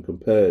 27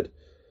 compared.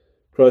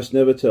 Christ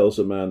never tells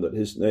a man that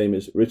his name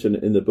is written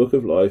in the book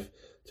of life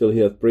till he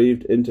hath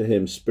breathed into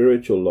him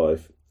spiritual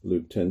life.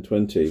 Luke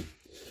 10:20.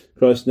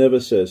 Christ never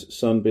says,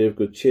 Son, be of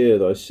good cheer,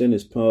 thy sin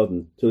is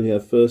pardoned, till he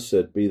hath first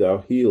said, Be thou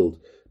healed,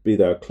 be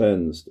thou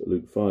cleansed.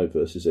 Luke 5,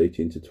 verses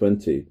 18 to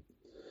 20.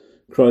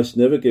 Christ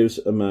never gives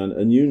a man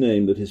a new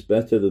name that is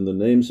better than the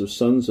names of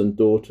sons and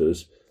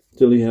daughters,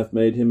 till he hath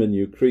made him a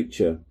new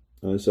creature.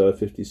 Isaiah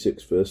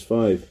 56, verse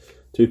 5,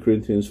 2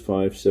 Corinthians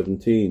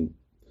 5:17.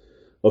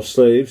 Of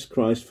slaves,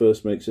 Christ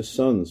first makes us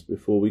sons,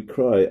 before we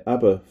cry,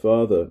 Abba,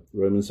 Father,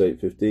 Romans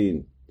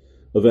 8:15.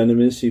 Of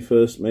enemies, he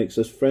first makes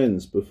us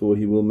friends, before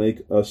he will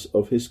make us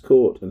of his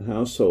court and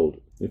household,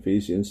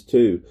 Ephesians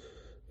 2,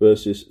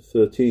 verses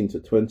 13 to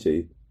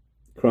 20.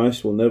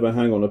 Christ will never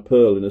hang on a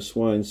pearl in a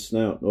swine's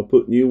snout, nor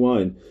put new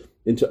wine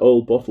into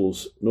old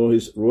bottles, nor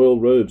his royal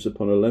robes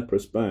upon a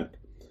leprous back,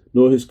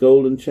 nor his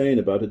golden chain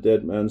about a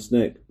dead man's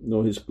neck,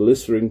 nor his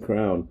glistering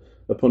crown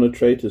upon a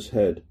traitor's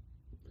head.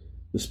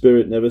 The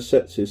Spirit never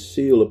sets his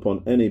seal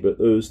upon any but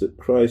those that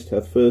Christ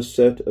hath first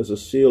set as a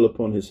seal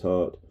upon his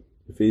heart.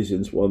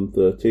 Ephesians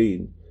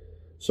 1:13,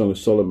 Song of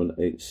Solomon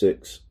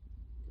 8:6.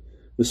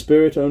 The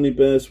Spirit only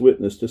bears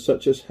witness to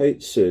such as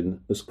hate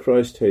sin as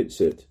Christ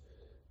hates it,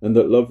 and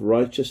that love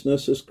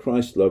righteousness as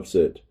Christ loves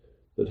it,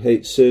 that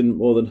hate sin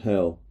more than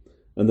hell,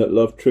 and that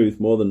love truth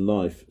more than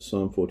life.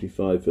 Psalm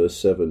 45, verse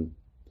 7.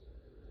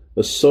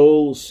 A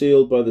soul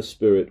sealed by the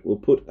Spirit will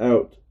pull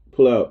out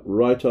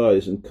right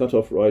eyes and cut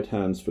off right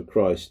hands for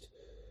Christ.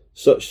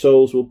 Such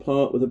souls will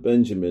part with a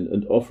Benjamin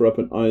and offer up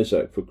an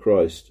Isaac for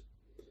Christ.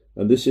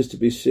 And this is to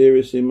be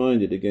seriously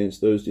minded against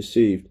those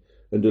deceived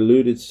and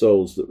deluded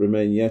souls that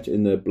remain yet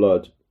in their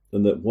blood,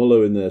 and that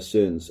wallow in their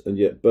sins, and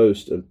yet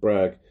boast and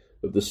brag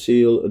of the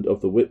seal and of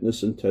the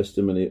witness and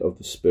testimony of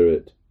the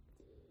Spirit.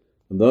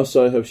 And thus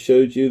I have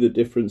showed you the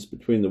difference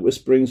between the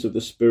whisperings of the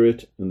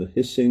Spirit and the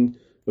hissing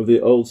of the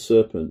old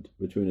serpent,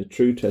 between a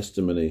true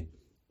testimony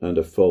and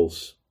a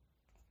false.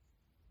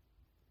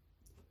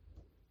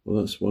 Well,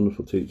 that's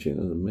wonderful teaching.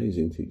 That's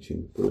amazing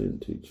teaching.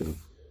 Brilliant teaching.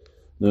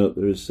 Now,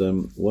 there is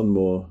one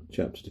more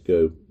chapter to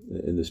go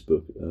in this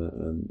book,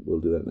 and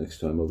we'll do that next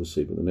time,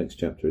 obviously. But the next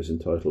chapter is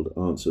entitled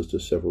Answers to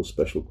Several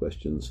Special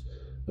Questions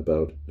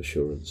about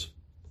Assurance.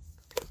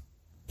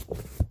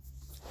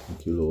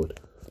 Thank you, Lord.